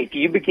 if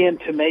you begin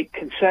to make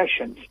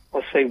concessions,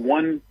 let's say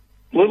one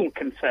little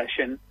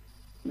concession,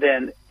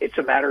 then it's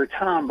a matter of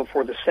time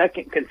before the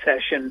second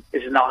concession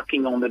is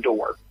knocking on the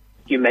door.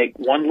 You make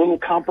one little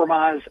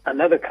compromise,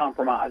 another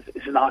compromise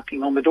is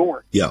knocking on the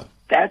door. Yeah.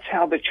 That's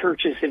how the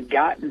churches have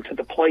gotten to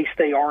the place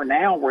they are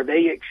now, where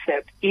they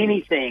accept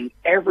anything,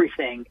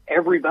 everything,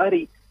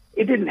 everybody.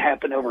 It didn't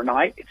happen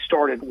overnight. It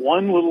started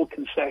one little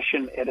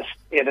concession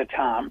at a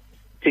time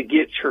to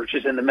get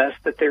churches in the mess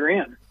that they're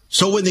in.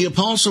 So when the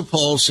Apostle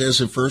Paul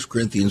says in 1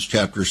 Corinthians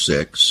chapter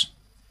 6,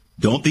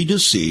 don't be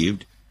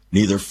deceived,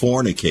 neither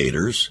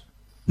fornicators,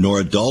 nor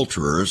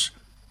adulterers,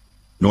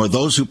 nor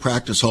those who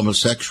practice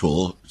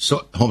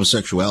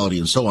homosexuality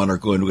and so on are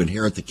going to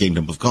inherit the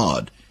kingdom of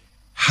God.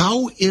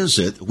 How is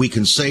it we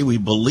can say we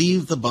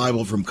believe the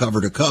Bible from cover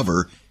to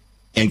cover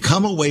and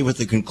come away with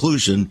the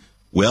conclusion,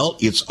 well,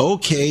 it's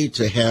okay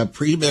to have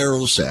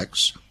premarital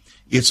sex,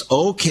 it's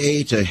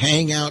okay to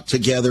hang out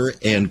together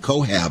and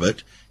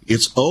cohabit,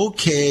 it's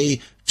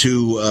okay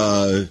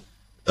to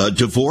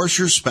divorce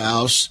your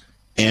spouse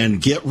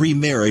and get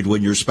remarried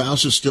when your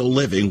spouse is still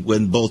living,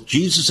 when both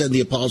Jesus and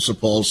the Apostle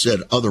Paul said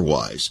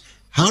otherwise?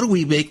 How do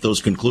we make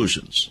those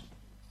conclusions?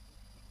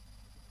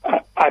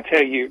 I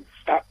tell you,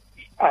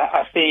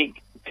 I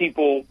think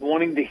people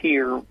wanting to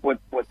hear what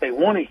they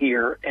want to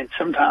hear, and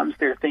sometimes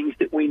there are things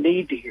that we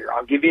need to hear.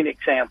 I'll give you an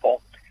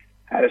example.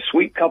 I had a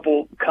sweet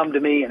couple come to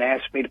me and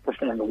asked me to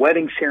perform the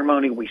wedding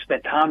ceremony. We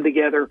spent time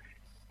together,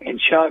 and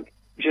Chuck,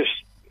 just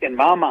in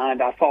my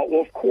mind, I thought,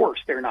 well, of course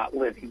they're not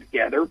living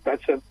together.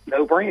 That's a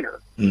no-brainer.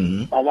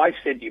 My wife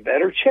said, you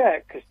better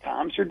check because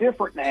times are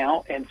different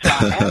now. And so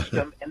I asked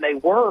them, and they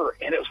were.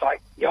 And it was like,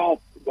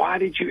 y'all, why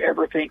did you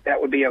ever think that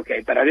would be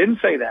okay? But I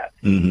didn't say that.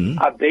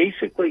 I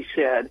basically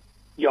said,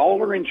 y'all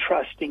are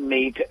entrusting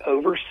me to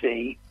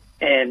oversee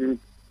and,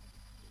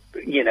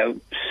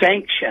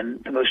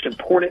 sanction the most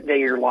important day of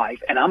your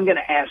life. And I'm going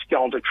to ask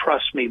y'all to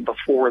trust me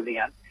before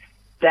then.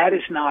 That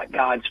is not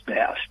God's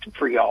best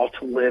for y'all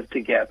to live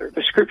together.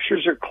 The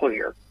Scriptures are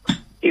clear.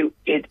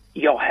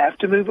 Y'all have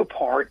to move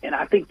apart, and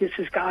I think this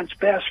is God's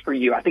best for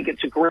you. I think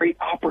it's a great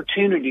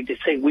opportunity to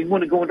say we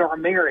want to go into our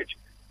marriage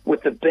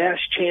with the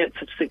best chance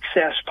of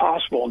success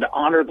possible and to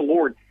honor the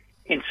Lord.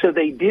 And so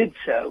they did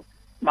so.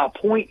 My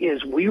point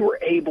is we were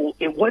able,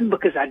 it wasn't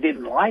because I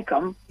didn't like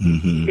them.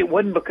 It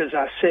wasn't because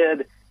I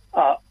said,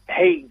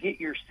 hey, get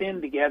your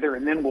sin together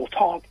and then we'll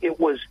talk. It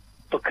was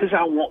because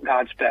I want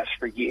God's best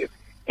for you.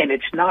 And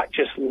it's not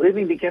just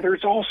living together.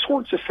 It's all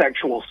sorts of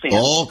sexual sin.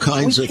 All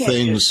kinds of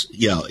things.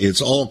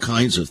 It's all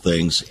kinds of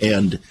things.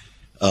 And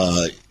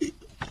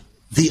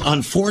the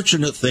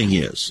unfortunate thing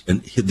is,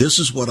 and this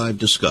is what I've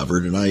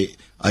discovered, and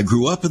I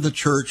grew up in the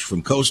church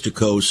from coast to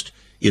coast,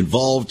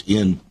 involved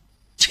in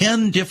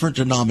 10 different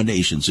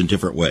denominations in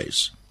different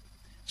ways.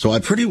 So I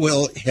pretty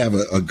well have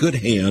a good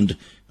hand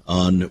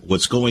on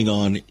what's going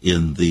on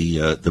in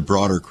the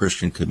broader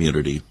Christian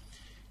community.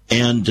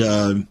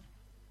 And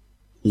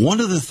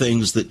one of the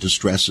things that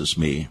distresses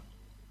me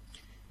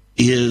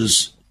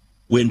is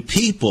when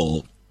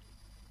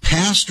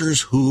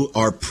pastors who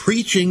are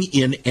preaching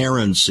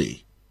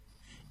inerrancy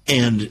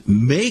and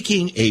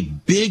making a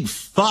big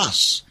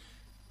fuss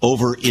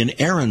over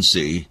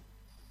inerrancy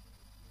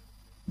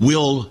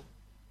will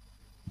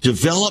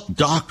develop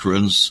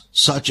doctrines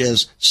such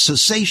as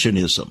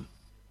cessationism,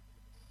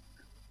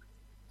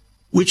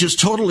 which is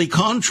totally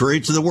contrary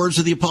to the words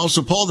of the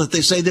Apostle Paul that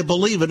they say they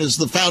believe in as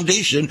the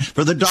foundation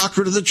for the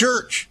doctrine of the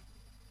church.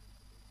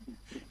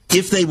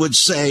 If they would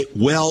say,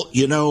 well,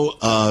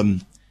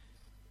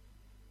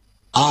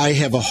 I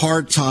have a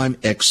hard time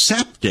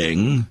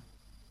accepting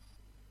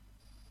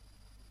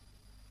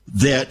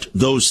that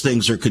those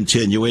things are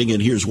continuing,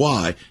 and here's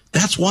why,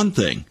 that's one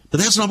thing. But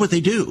that's not what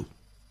they do.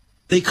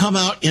 They come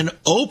out and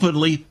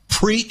openly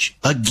preach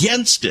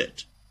against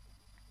it.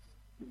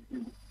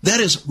 That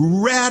is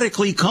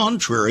radically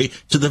contrary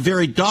to the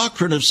very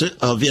doctrine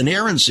of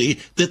inerrancy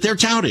that they're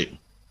touting.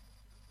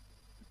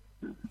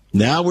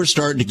 Now we're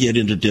starting to get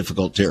into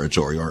difficult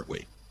territory, aren't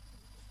we?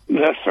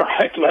 That's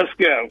right. Let's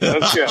go.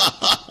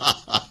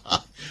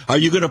 Are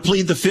you going to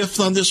plead the fifth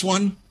on this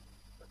one?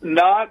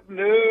 No.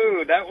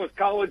 That was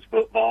college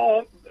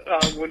football.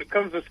 When it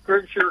comes to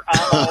Scripture,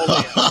 I'm all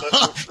in.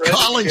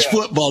 College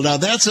football. Now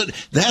that's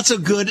a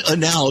good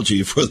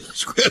analogy for the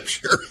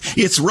Scripture.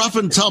 It's rough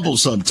and tumble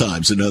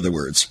sometimes. In other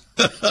words.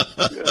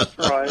 That's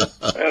right.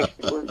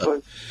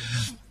 Absolutely.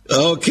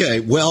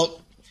 Okay.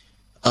 Well,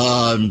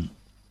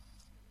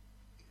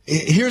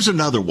 here's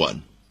another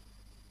one,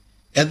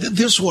 and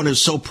this one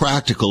is so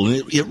practical,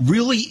 and it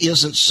really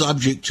isn't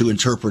subject to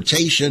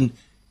interpretation,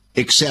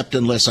 except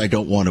unless I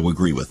don't want to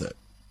agree with it.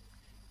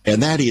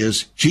 And that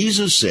is,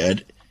 Jesus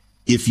said,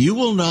 if you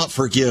will not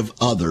forgive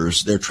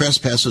others their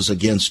trespasses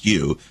against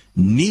you,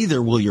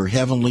 neither will your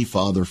heavenly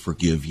Father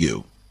forgive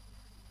you.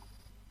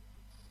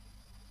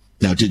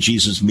 Now, did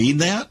Jesus mean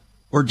that,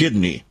 or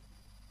didn't he?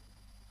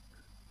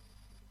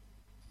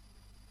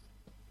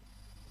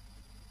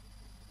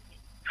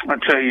 I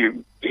tell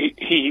you,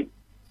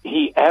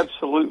 he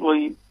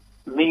absolutely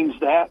means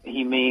that.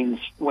 He means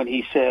when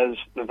he says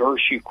the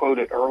verse you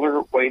quoted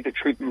earlier, way, the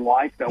truth, and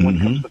life, no one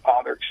comes to the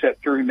Father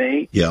except through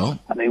me. Yeah.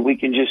 I mean, we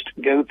can just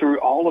go through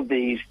all of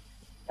these.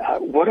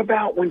 What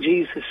about when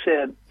Jesus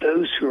said,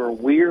 those who are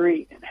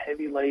weary and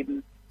heavy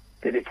laden,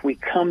 that if we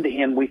come to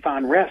him, we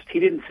find rest? He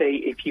didn't say,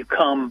 if you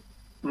come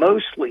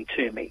mostly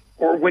to me.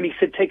 Or when he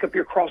said, take up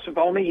your cross and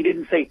follow me, he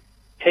didn't say,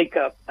 take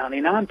up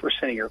 99%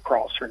 of your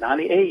cross or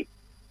 98.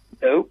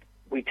 Nope.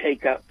 We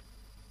take up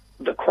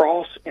the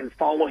cross and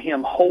follow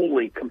him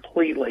wholly,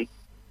 completely.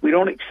 We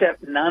don't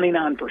accept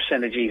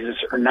 99% of Jesus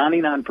or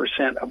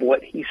 99% of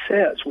what he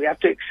says. We have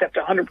to accept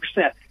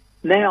 100%.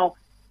 Now,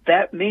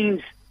 that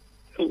means,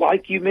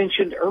 like you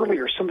mentioned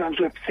earlier, sometimes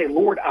we have to say,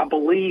 Lord, I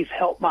believe,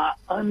 help my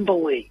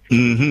unbelief.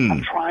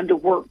 I'm trying to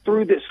work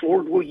through this.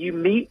 Lord, will you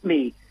meet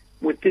me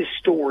with this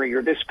story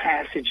or this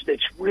passage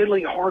that's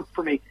really hard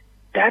for me?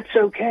 That's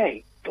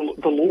okay.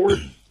 The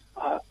Lord,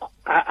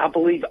 I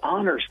believe,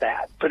 honors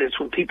that. But it's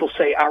when people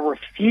say, I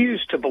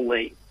refuse to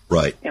believe.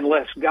 Right.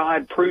 Unless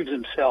God proves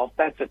himself,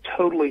 that's a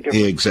totally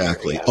different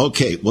Exactly. area.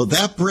 Okay, well,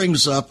 that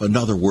brings up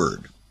another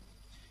word.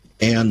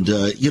 And,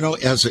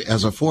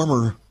 as a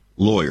former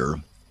lawyer,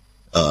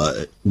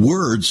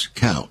 words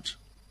count.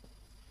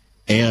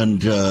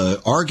 And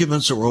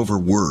arguments are over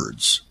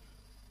words.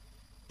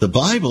 The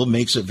Bible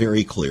makes it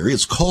very clear.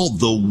 It's called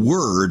the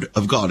Word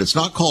of God. It's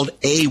not called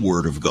a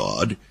Word of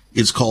God.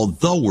 It's called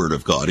the Word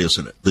of God,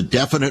 isn't it? The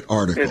definite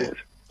article. It is.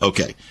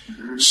 Okay.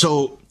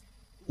 So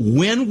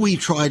when we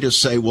try to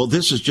say, well,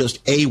 this is just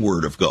a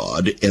Word of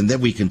God, and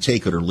then we can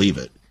take it or leave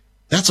it,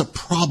 that's a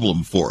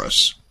problem for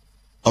us,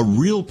 a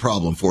real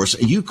problem for us.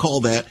 And you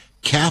call that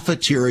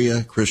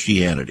cafeteria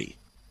Christianity.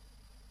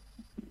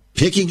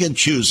 Picking and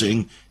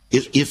choosing,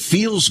 it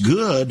feels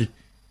good,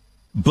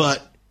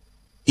 but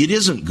it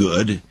isn't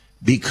good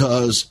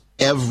because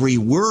every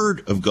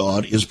word of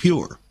God is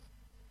pure.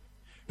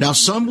 Now,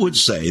 some would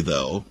say,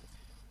 though,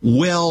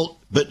 well,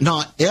 but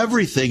not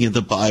everything in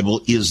the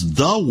Bible is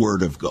the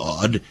Word of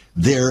God.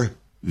 They're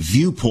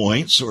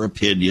viewpoints or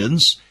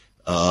opinions,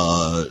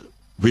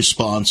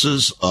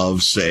 responses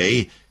of,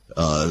 say,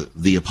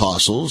 the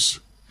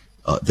apostles.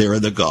 They're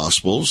in the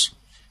Gospels.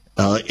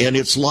 And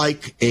it's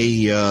like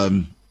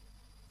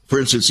for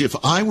instance, if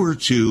I were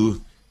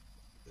to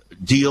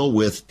deal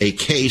with a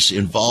case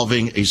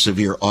involving a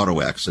severe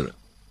auto accident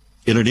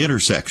in an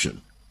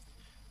intersection,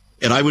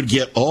 and I would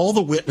get all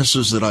the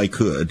witnesses that I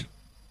could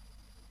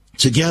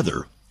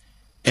together,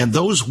 and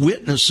those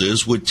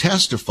witnesses would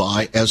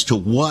testify as to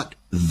what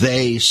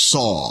they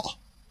saw,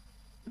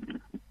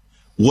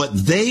 what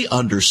they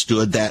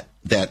understood that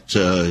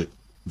the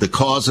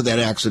cause of that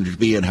accident to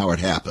be and how it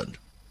happened.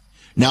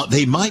 Now,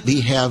 they might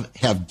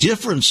have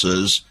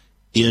differences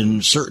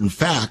in certain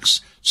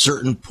facts,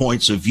 certain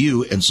points of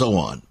view, and so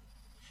on.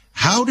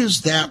 How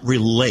does that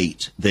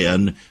relate,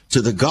 then,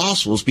 to the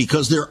Gospels?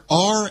 Because there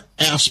are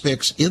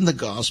aspects in the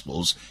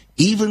Gospels,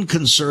 even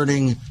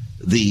concerning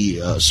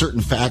the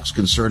certain facts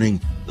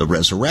concerning the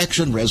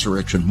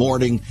resurrection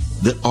morning,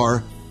 that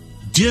are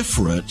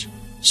different,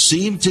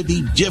 seem to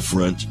be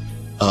different.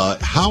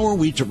 How are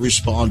we to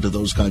respond to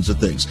those kinds of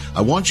things?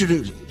 I want you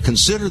to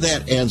consider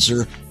that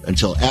answer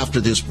until after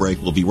this break.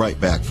 We'll be right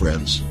back,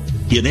 friends.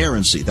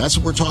 Inerrancy, that's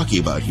what we're talking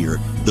about here.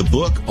 The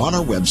book on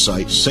our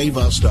website,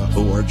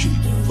 saveus.org.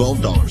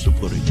 $12 to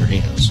put in your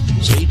hands.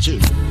 Stay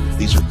tuned.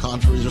 These are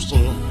controversial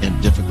and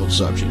difficult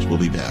subjects. We'll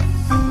be back.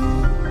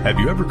 Have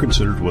you ever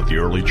considered what the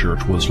early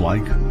church was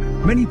like?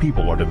 Many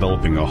people are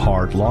developing a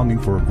heart longing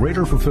for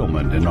greater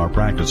fulfillment in our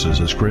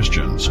practices as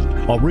Christians.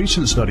 A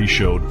recent study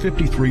showed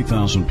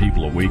 53,000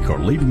 people a week are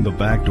leaving the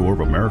back door of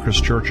America's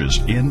churches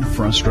in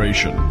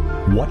frustration.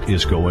 What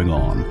is going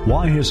on?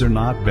 Why has there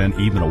not been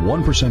even a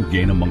 1%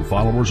 gain among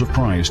followers of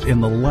Christ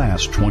in the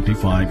last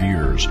 25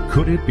 years?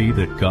 Could it be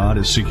that God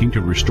is seeking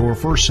to restore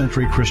first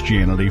century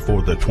Christianity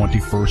for the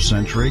 21st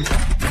century?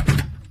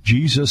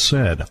 Jesus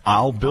said,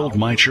 I'll build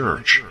my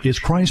church. Is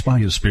Christ by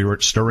his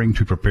Spirit stirring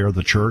to prepare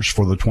the church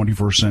for the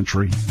 21st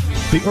century?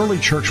 The early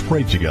church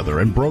prayed together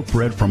and broke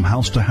bread from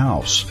house to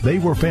house. They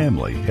were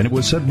family, and it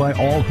was said by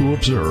all who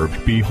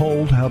observed,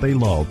 behold how they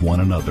love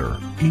one another.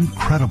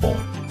 Incredible.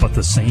 But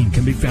the same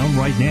can be found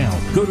right now.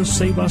 Go to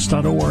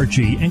saveus.org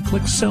and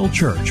click Cell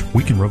Church.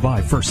 We can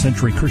revive first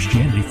century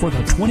Christianity for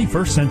the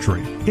 21st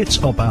century. It's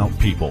about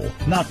people,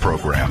 not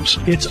programs.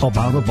 It's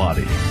about a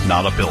body,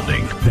 not a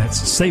building. That's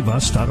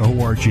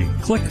saveus.org.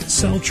 Click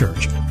Cell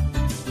Church.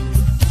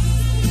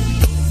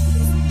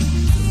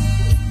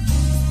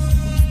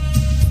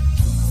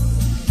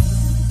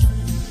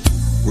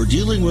 We're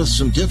dealing with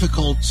some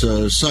difficult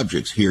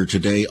subjects here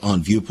today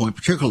on Viewpoint,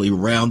 particularly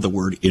around the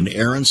word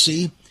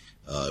inerrancy.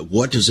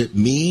 What does it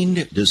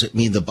mean? Does it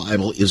mean the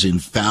Bible is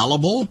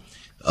infallible?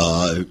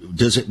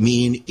 Does it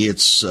mean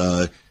it's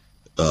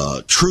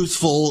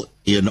truthful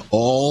in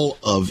all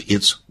of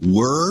its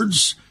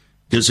words?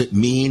 Does it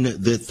mean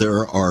that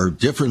there are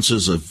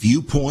differences of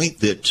viewpoint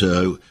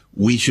that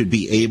we should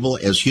be able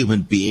as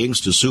human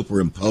beings to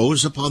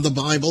superimpose upon the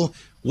Bible?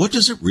 What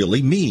does it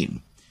really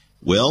mean?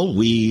 Well,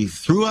 we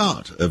threw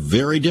out a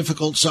very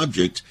difficult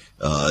subject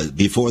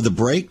before the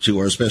break to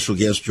our special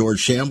guest, George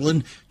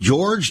Shamblin.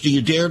 George, do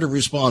you dare to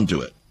respond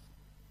to it?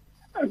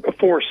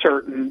 For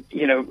certain,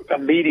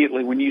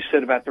 immediately when you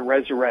said about the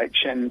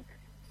resurrection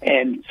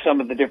and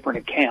some of the different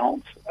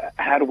accounts,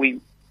 how do we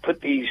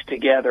put these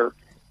together?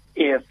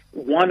 If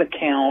one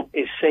account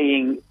is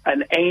saying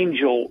an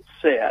angel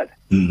said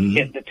in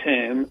the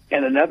tomb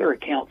and another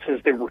account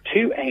says there were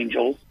two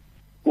angels,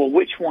 well,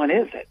 which one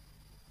is it?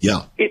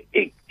 Yeah.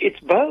 It's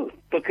both,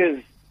 because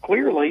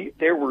clearly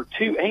there were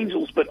two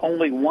angels, but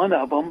only one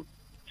of them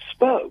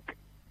spoke.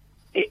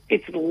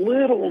 It's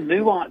little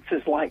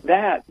nuances like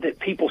that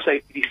people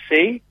say, you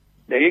see,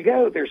 there you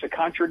go, there's a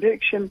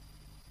contradiction.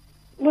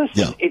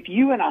 Listen, if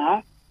you and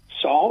I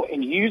saw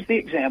and used the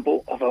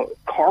example of a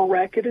car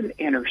wreck at an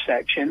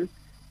intersection,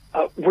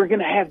 we're going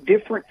to have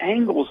different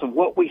angles of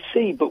what we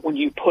see, but when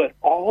you put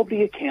all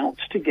the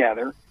accounts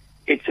together,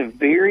 it's a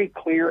very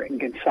clear and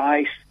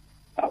concise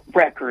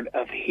record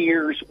of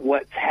here's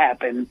what's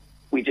happened.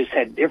 We just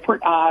had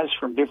different eyes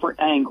from different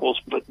angles,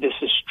 but this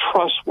is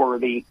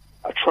trustworthy,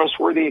 a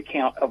trustworthy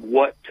account of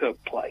what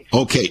took place.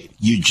 Okay,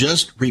 you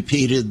just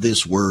repeated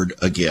this word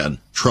again,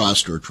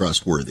 trust or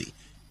trustworthy.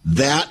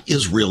 That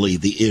is really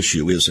the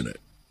issue, isn't it?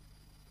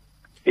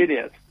 It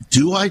is.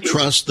 Do I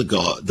trust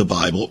the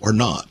Bible or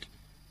not?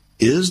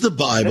 Is the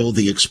Bible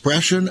the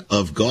expression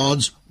of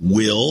God's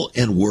will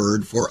and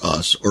word for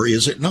us, or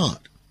is it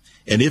not?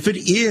 And if it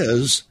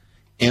is,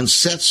 and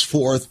sets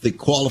forth the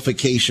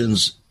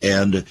qualifications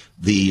and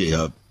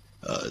the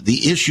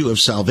issue of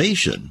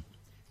salvation,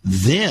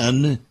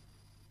 then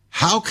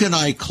how can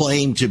I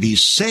claim to be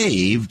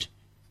saved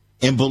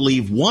and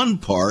believe one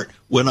part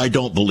when I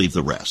don't believe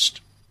the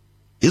rest?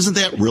 Isn't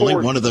that really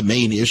one of the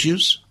main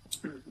issues?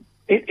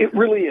 It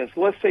really is.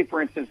 Let's say,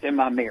 for instance, in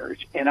my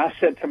marriage, and I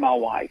said to my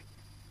wife,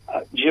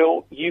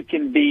 Jill,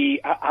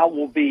 I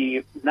will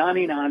be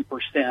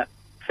 99%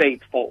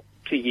 faithful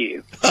to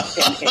you,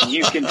 and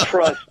you can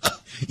trust.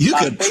 You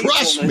can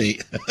trust me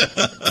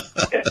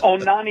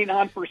on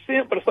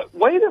 99%. But it's like,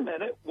 wait a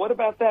minute, what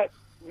about that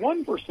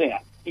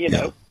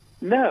 1%?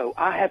 No,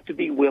 I have to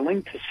be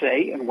willing to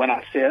say, and when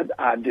I said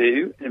I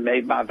do and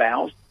made my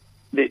vows,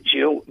 that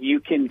Jill, you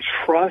can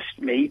trust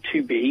me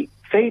to be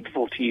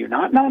faithful to you.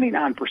 Not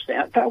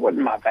 99%. That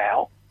wasn't my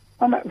vow.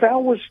 My vow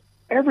was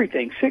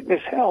everything: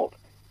 sickness, health,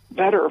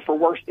 better or for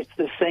worse. It's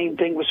the same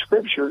thing with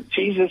Scripture.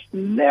 Jesus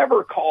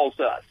never calls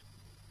us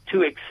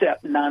to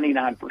accept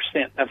 99%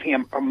 of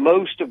him or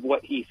most of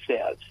what he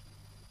says.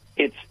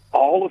 It's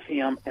all of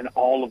him and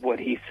all of what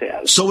he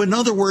says. So in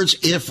other words,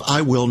 if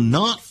I will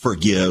not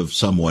forgive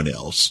someone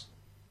else,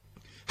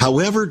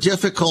 however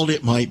difficult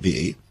it might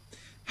be,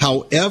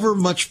 however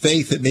much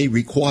faith it may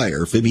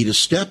require for me to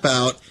step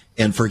out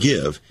and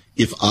forgive,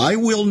 if I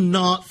will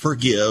not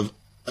forgive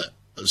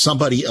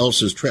somebody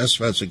else's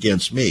trespass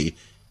against me,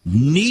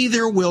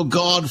 neither will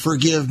God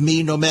forgive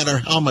me, no matter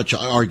how much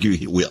I argue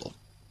he will.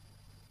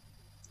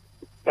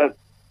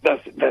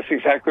 That's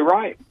exactly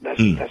right.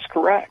 That's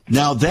correct.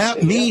 Now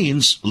that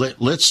means,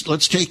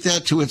 let's take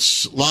that to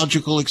its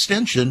logical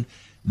extension.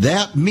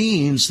 That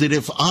means that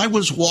if I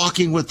was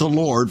walking with the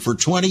Lord for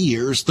 20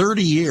 years,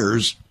 30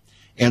 years,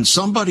 and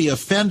somebody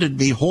offended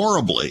me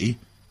horribly,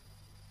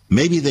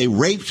 maybe they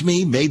raped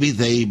me, maybe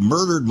they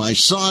murdered my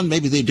son,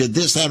 maybe they did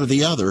this, that, or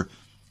the other,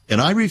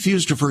 and I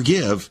refuse to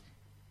forgive,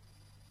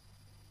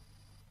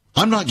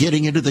 I'm not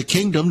getting into the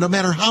kingdom no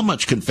matter how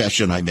much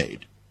confession I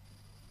made.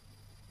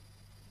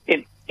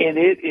 And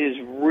it is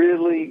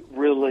really,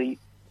 really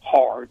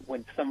hard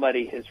when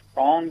somebody has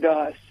wronged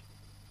us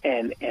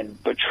and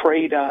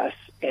betrayed us,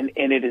 and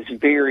it is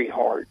very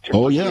hard to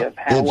forgive.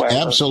 However,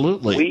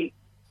 absolutely.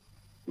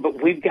 But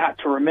we've got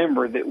to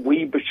remember that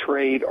we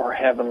betrayed our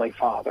Heavenly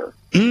Father.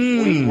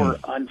 We were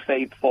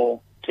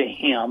unfaithful to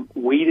him.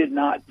 We did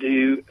not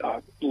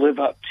live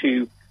up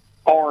to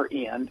our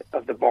end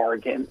of the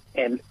bargain.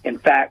 And in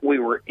fact, we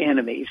were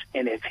enemies.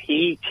 And if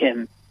he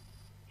can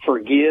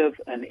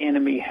forgive an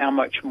enemy, how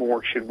much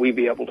more should we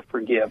be able to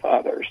forgive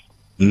others?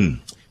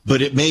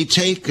 But it may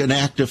take an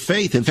act of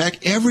faith. In fact,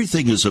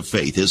 everything is of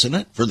faith, isn't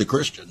it, for the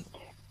Christian?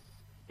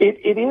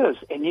 It is.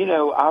 And,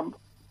 I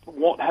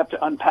won't have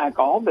to unpack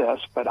all this,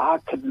 but I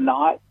could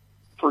not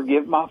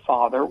forgive my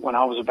father when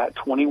I was about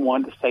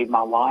 21 to save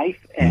my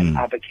life, and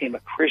I became a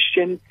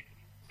Christian.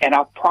 And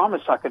I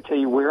promise I could tell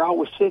you where I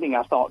was sitting.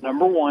 I thought,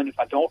 number one, if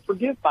I don't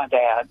forgive my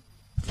dad,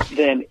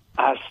 then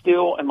I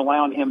still am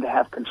allowing him to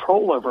have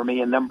control over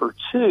me. And number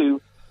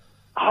two,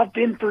 I've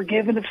been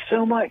forgiven of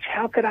so much.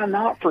 How could I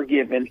not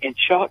forgive? And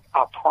Chuck,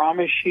 I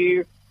promise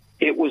you,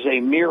 it was a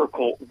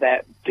miracle.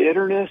 That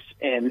bitterness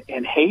and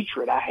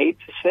hatred, I hate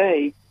to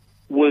say,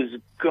 was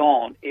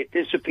gone. It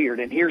disappeared.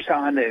 And here's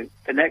how I knew.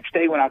 The next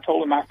day when I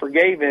told him I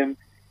forgave him,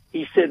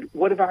 he said,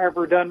 what have I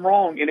ever done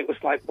wrong? And it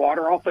was like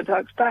water off a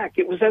duck's back.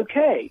 It was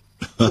okay.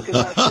 because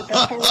I said,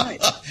 that's all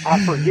right.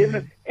 I forgive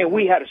him. And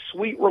we had a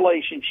sweet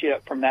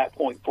relationship from that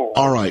point forward.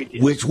 All right,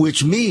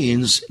 which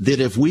means that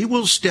if we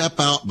will step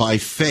out by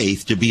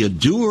faith to be a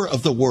doer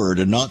of the word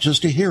and not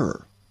just a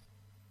hearer,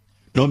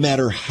 no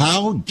matter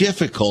how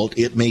difficult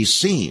it may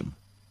seem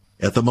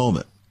at the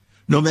moment,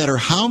 no matter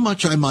how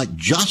much I might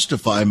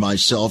justify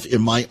myself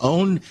in my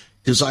own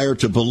desire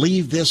to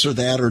believe this or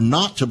that or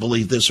not to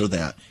believe this or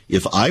that,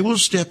 if I will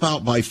step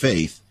out by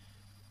faith,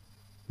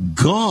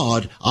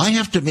 God, I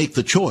have to make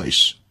the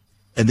choice.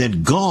 And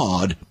then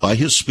God, by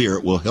his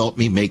Spirit, will help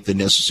me make the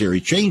necessary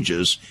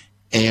changes.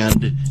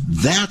 And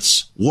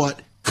that's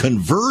what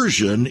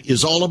conversion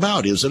is all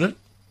about, isn't it?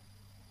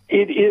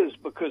 It is,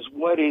 because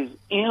what is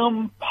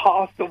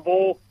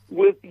impossible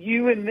with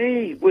you and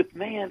me, with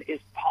man, is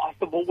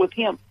possible with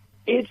him.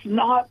 It's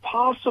not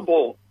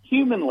possible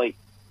humanly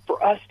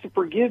for us to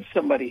forgive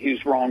somebody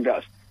who's wronged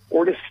us,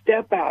 or to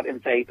step out in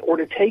faith, or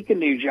to take a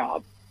new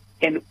job.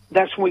 And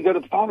that's when we go to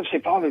the Father and say,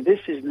 Father, this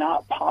is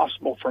not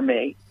possible for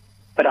me,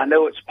 but I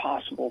know it's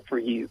possible for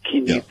you.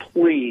 Can you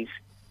please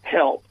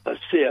help,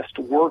 assist,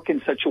 work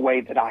in such a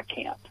way that I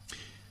can't?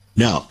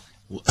 Now,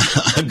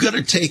 I'm going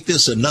to take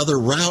this another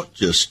route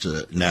just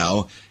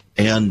now.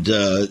 And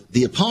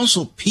the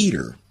Apostle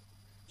Peter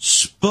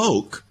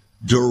spoke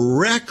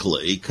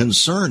directly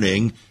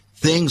concerning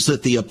things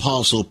that the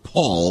Apostle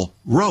Paul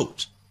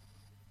wrote.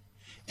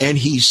 And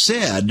he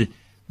said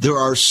there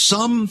are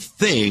some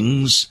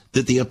things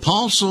that the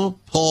Apostle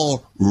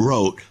Paul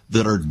wrote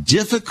that are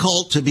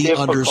difficult to be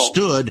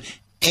understood,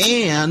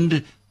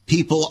 and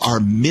people are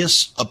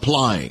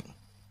misapplying.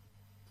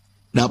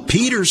 Now,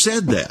 Peter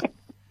said that.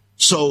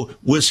 So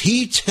was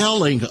he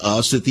telling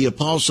us that the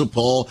Apostle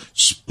Paul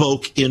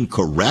spoke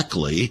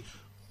incorrectly,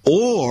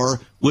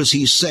 or was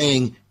he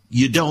saying,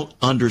 you don't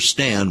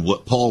understand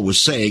what Paul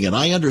was saying, and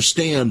I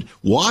understand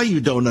why you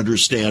don't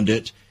understand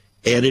it,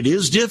 and it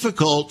is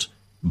difficult,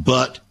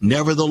 but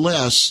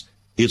nevertheless,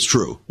 it's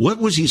true. What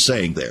was he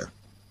saying there?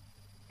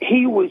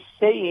 He was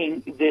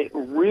saying that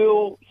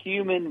real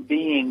human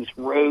beings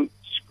wrote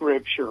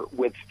Scripture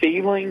with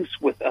feelings,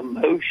 with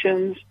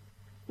emotions,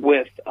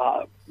 with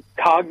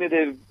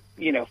cognitive,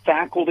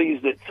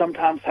 faculties that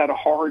sometimes had a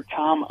hard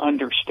time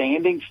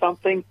understanding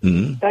something.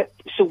 Mm-hmm.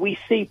 So we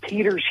see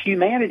Peter's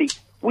humanity.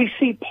 We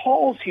see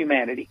Paul's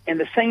humanity. In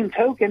the same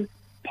token,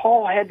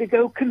 Paul had to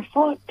go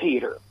confront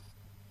Peter.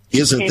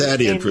 Isn't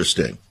that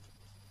interesting?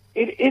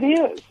 It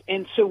is.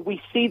 And so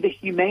we see the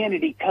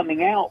humanity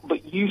coming out,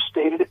 but you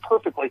stated it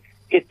perfectly.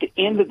 At the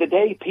end of the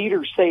day,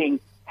 Peter's saying,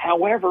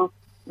 however,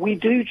 we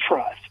do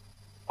trust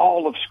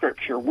all of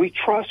Scripture. We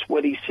trust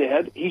what he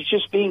said. He's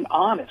just being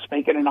honest,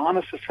 making an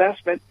honest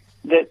assessment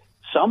that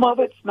some of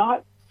it's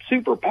not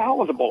super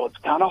palatable. It's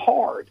kind of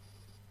hard.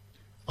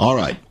 All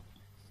right.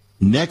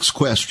 Next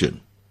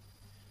question.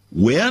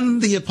 When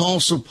the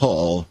Apostle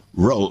Paul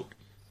wrote,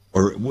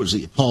 or was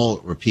it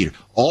Paul or Peter,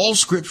 all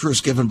Scripture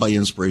is given by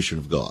inspiration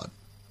of God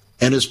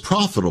and is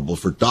profitable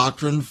for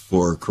doctrine,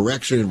 for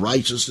correction in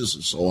righteousness,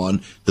 and so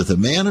on, that the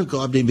man of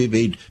God may be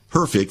made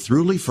perfect,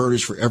 thoroughly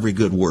furnished for every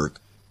good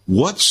work.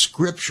 What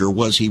Scripture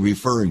was he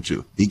referring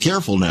to? Be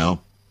careful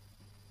now.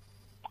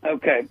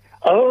 Okay.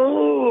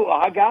 Oh,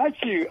 I got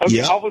you. Okay,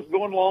 yeah. I was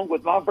going along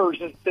with my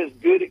version that says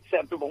good,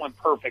 acceptable, and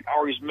perfect. I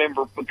always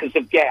remember because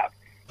of gap.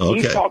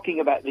 Okay. He's talking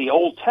about the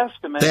Old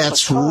Testament.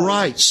 That's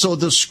right. So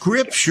the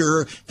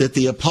Scripture that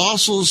the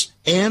apostles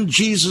and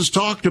Jesus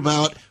talked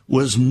about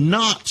was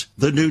not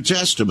the New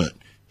Testament.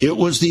 It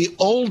was the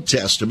Old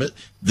Testament,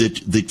 the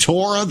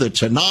Torah, the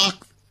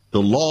Tanakh,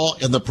 the Law,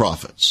 and the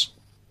Prophets.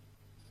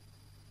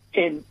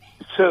 And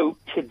so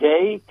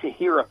today, to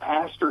hear a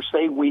pastor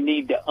say we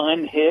need to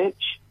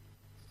unhitch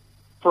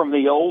from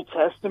the Old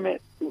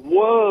Testament,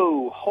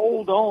 whoa,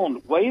 hold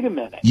on, wait a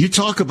minute. You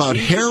talk about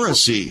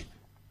heresy.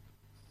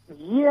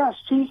 Yes,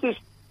 Jesus,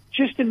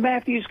 just in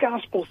Matthew's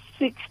Gospel,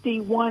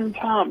 61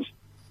 times,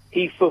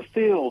 he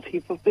fulfilled.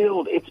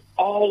 It's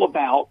all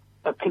about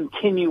a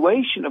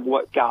continuation of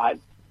what God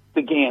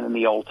began in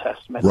the Old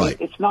Testament. Right.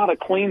 It's not a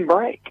clean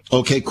break.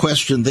 Okay,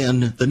 question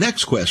then. The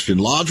next question,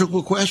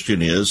 logical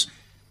question is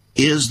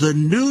the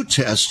New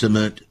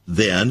Testament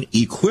then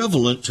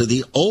equivalent to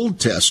the Old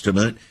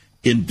Testament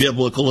in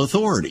biblical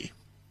authority?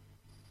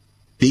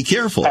 Be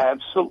careful.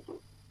 Absolutely.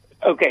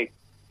 Okay,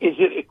 is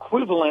it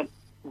equivalent?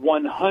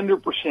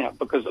 100%,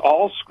 because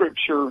all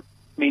Scripture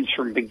means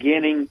from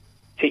beginning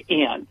to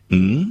end.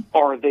 Mm-hmm.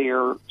 Are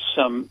there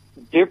some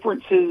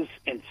differences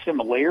and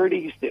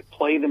similarities that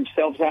play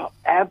themselves out?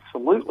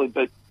 Absolutely,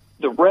 but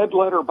the red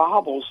letter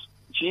Bibles,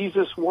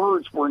 Jesus'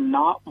 words were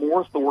not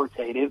more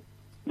authoritative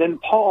than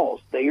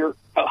Paul's. They are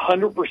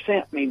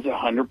 100% means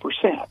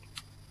 100%.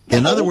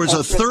 In other words,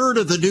 a third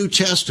of the New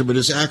Testament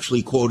is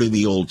actually quoting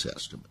the Old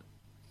Testament.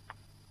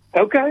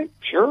 Okay,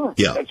 sure.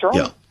 Yeah, that's right.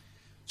 Yeah.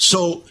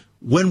 So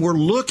when we're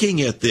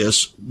looking at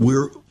this,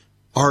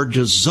 our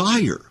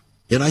desire,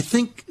 and I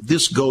think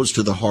this goes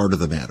to the heart of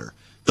the matter.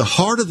 The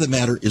heart of the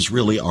matter is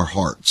really our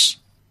hearts.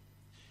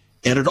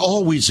 And it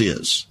always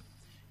is.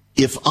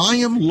 If I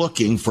am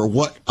looking for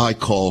what I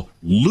call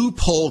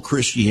loophole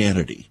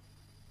Christianity,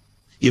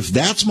 if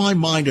that's my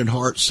mind and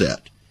heart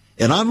set,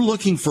 and I'm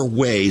looking for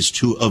ways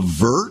to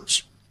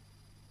avert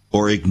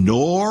or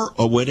ignore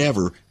or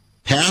whatever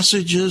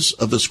passages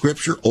of the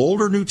Scripture,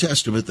 Old or New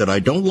Testament, that I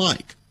don't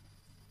like,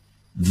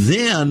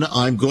 then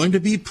I'm going to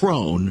be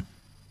prone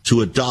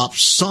to adopt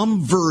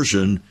some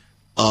version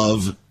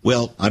of,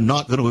 well, I'm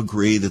not going to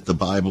agree that the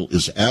Bible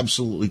is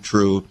absolutely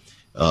true,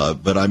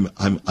 but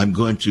I'm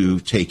going to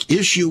take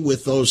issue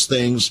with those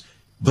things,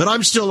 but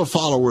I'm still a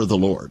follower of the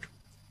Lord.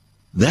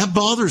 That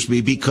bothers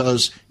me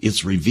because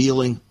it's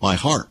revealing my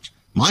heart.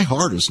 My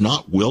heart is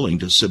not willing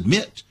to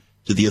submit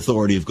to the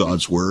authority of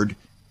God's word.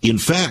 In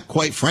fact,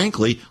 quite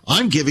frankly,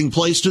 I'm giving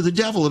place to the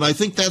devil, and I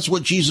think that's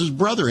what Jesus'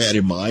 brother had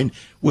in mind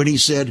when he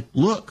said,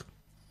 look,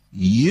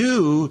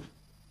 you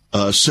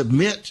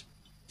submit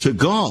to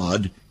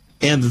God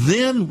and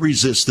then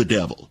resist the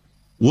devil.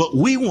 What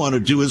we want to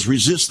do is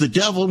resist the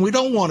devil, and we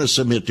don't want to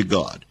submit to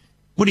God.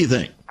 What do you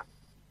think?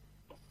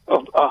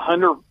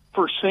 100%.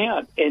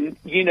 And,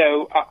 you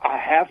know, I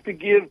have to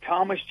give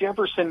Thomas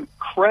Jefferson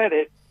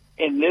credit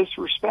in this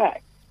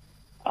respect.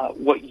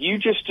 What you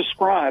just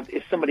described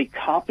is somebody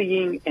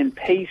copying and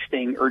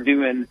pasting or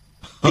doing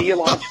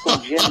theological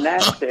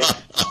gymnastics.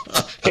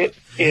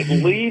 At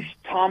least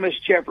Thomas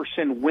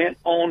Jefferson went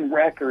on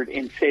record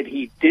and said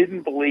he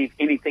didn't believe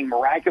anything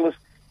miraculous,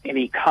 and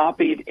he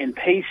copied and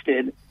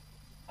pasted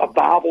a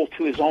Bible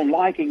to his own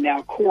liking. Now,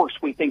 of course,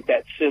 we think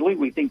that's silly.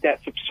 We think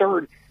that's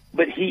absurd.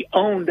 But he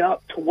owned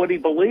up to what he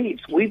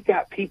believes. We've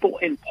got people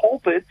in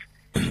pulpits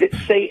that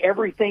say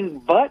everything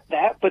but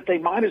that, but they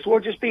might as well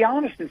just be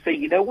honest and say,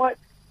 you know what?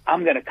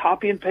 I'm going to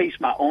copy and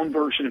paste my own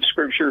version of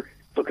Scripture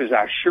because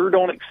I sure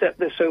don't accept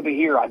this over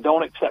here. I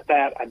don't accept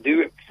that. I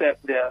do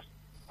accept this.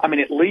 I mean,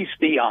 at least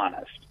be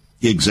honest.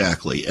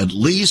 Exactly. At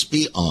least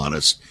be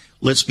honest.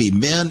 Let's be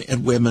men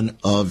and women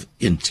of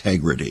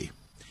integrity.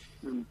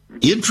 Mm-hmm.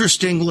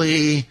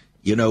 Interestingly,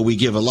 you know, we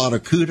give a lot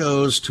of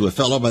kudos to a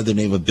fellow by the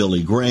name of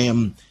Billy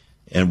Graham.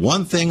 And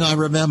one thing I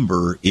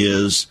remember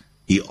is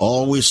he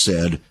always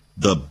said,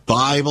 the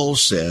Bible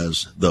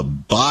says, the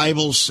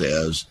Bible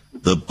says,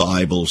 the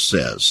Bible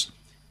says.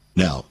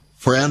 Now,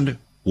 friend,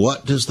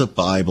 what does the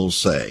Bible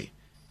say?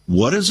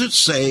 What does it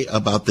say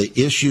about the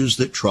issues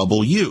that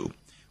trouble you?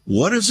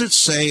 What does it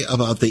say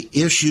about the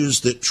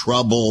issues that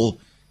trouble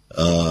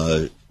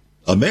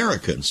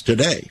Americans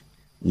today?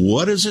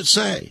 What does it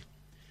say?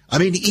 I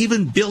mean,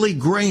 even Billy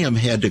Graham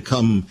had to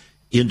come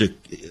into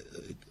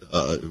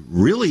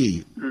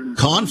really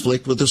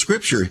conflict with the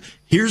Scripture.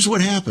 Here's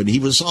what happened. He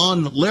was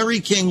on Larry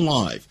King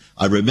Live.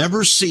 I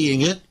remember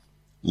seeing it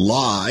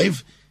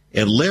live,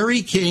 and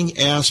Larry King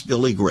asked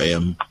Billy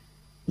Graham,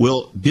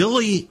 well,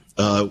 Billy,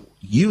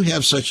 you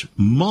have such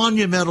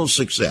monumental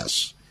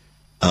success.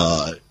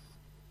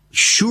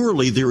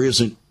 Surely there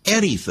isn't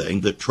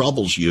anything that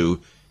troubles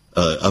you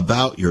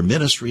about your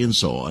ministry and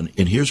so on.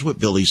 And here's what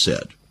Billy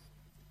said.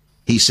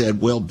 He said,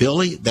 well,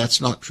 Billy,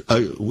 that's not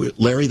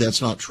Larry,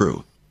 that's not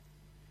true.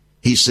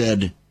 He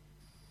said,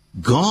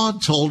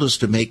 God told us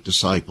to make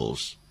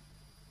disciples,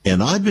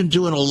 and I've been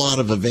doing a lot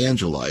of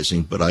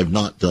evangelizing, but I've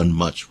not done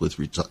much with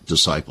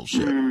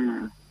discipleship.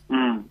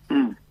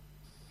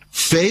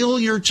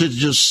 Failure to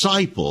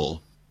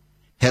disciple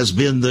has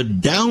been the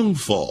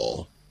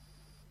downfall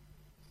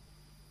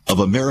of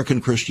American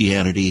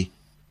Christianity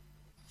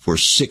for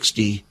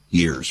 60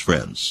 years,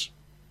 friends.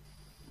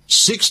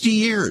 60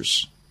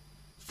 years.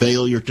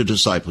 Failure to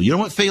disciple. You know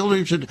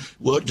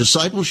what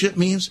discipleship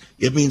means?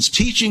 It means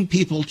teaching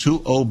people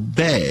to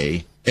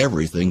obey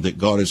everything that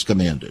God has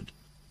commanded.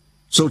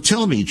 So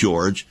tell me,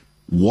 George,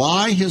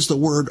 why has the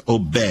word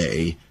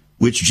obey,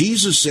 which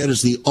Jesus said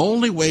is the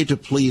only way to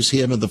please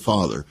him and the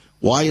Father,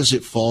 why has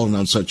it fallen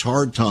on such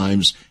hard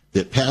times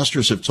that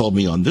pastors have told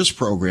me on this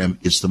program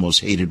it's the most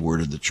hated word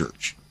in the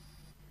church?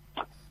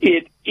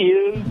 It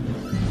is,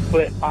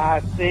 but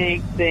I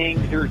think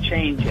things are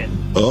changing.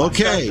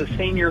 Okay. I was a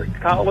senior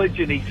at college,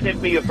 and he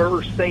sent me a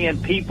verse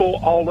saying people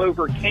all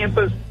over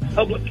campus,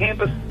 public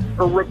campus,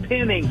 are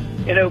repenting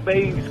and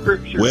obeying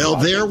Scripture. Well,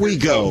 there we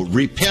go.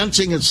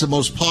 Repenting is the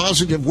most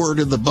positive word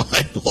in the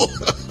Bible.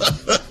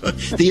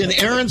 The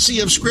inerrancy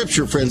of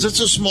Scripture, friends. It's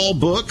a small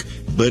book,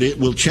 but it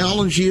will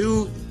challenge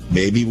you.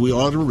 Maybe we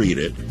ought to read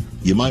it.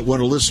 You might want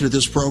to listen to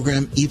this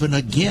program even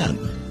again,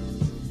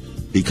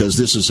 because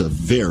this is a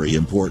very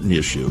important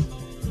issue.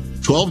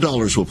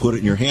 $12 will put it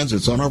in your hands.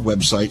 It's on our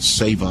website,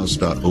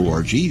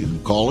 saveus.org. You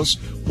can call us,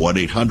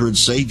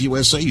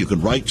 1-800-SAVE-USA. You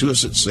can write to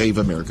us at Save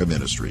America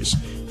Ministries.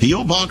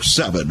 P.O. Box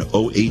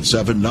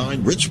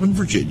 70879, Richmond,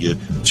 Virginia,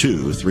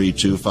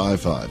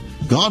 23255.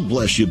 God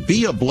bless you.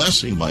 Be a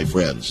blessing, my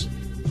friends.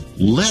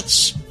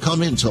 Let's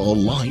come into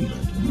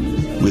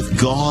alignment with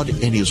God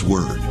and His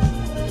Word.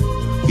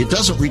 It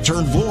doesn't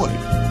return void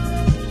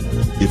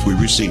if we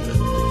receive it.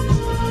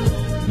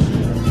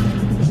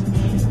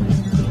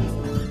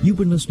 You've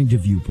been listening to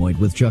Viewpoint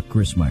with Chuck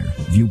Christmeyer.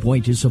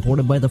 Viewpoint is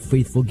supported by the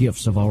faithful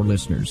gifts of our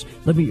listeners.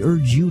 Let me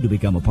urge you to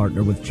become a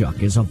partner with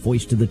Chuck as a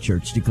voice to the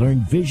church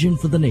declaring vision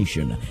for the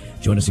nation.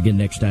 Join us again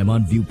next time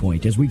on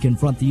Viewpoint as we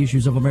confront the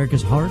issues of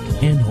America's heart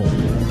and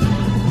home.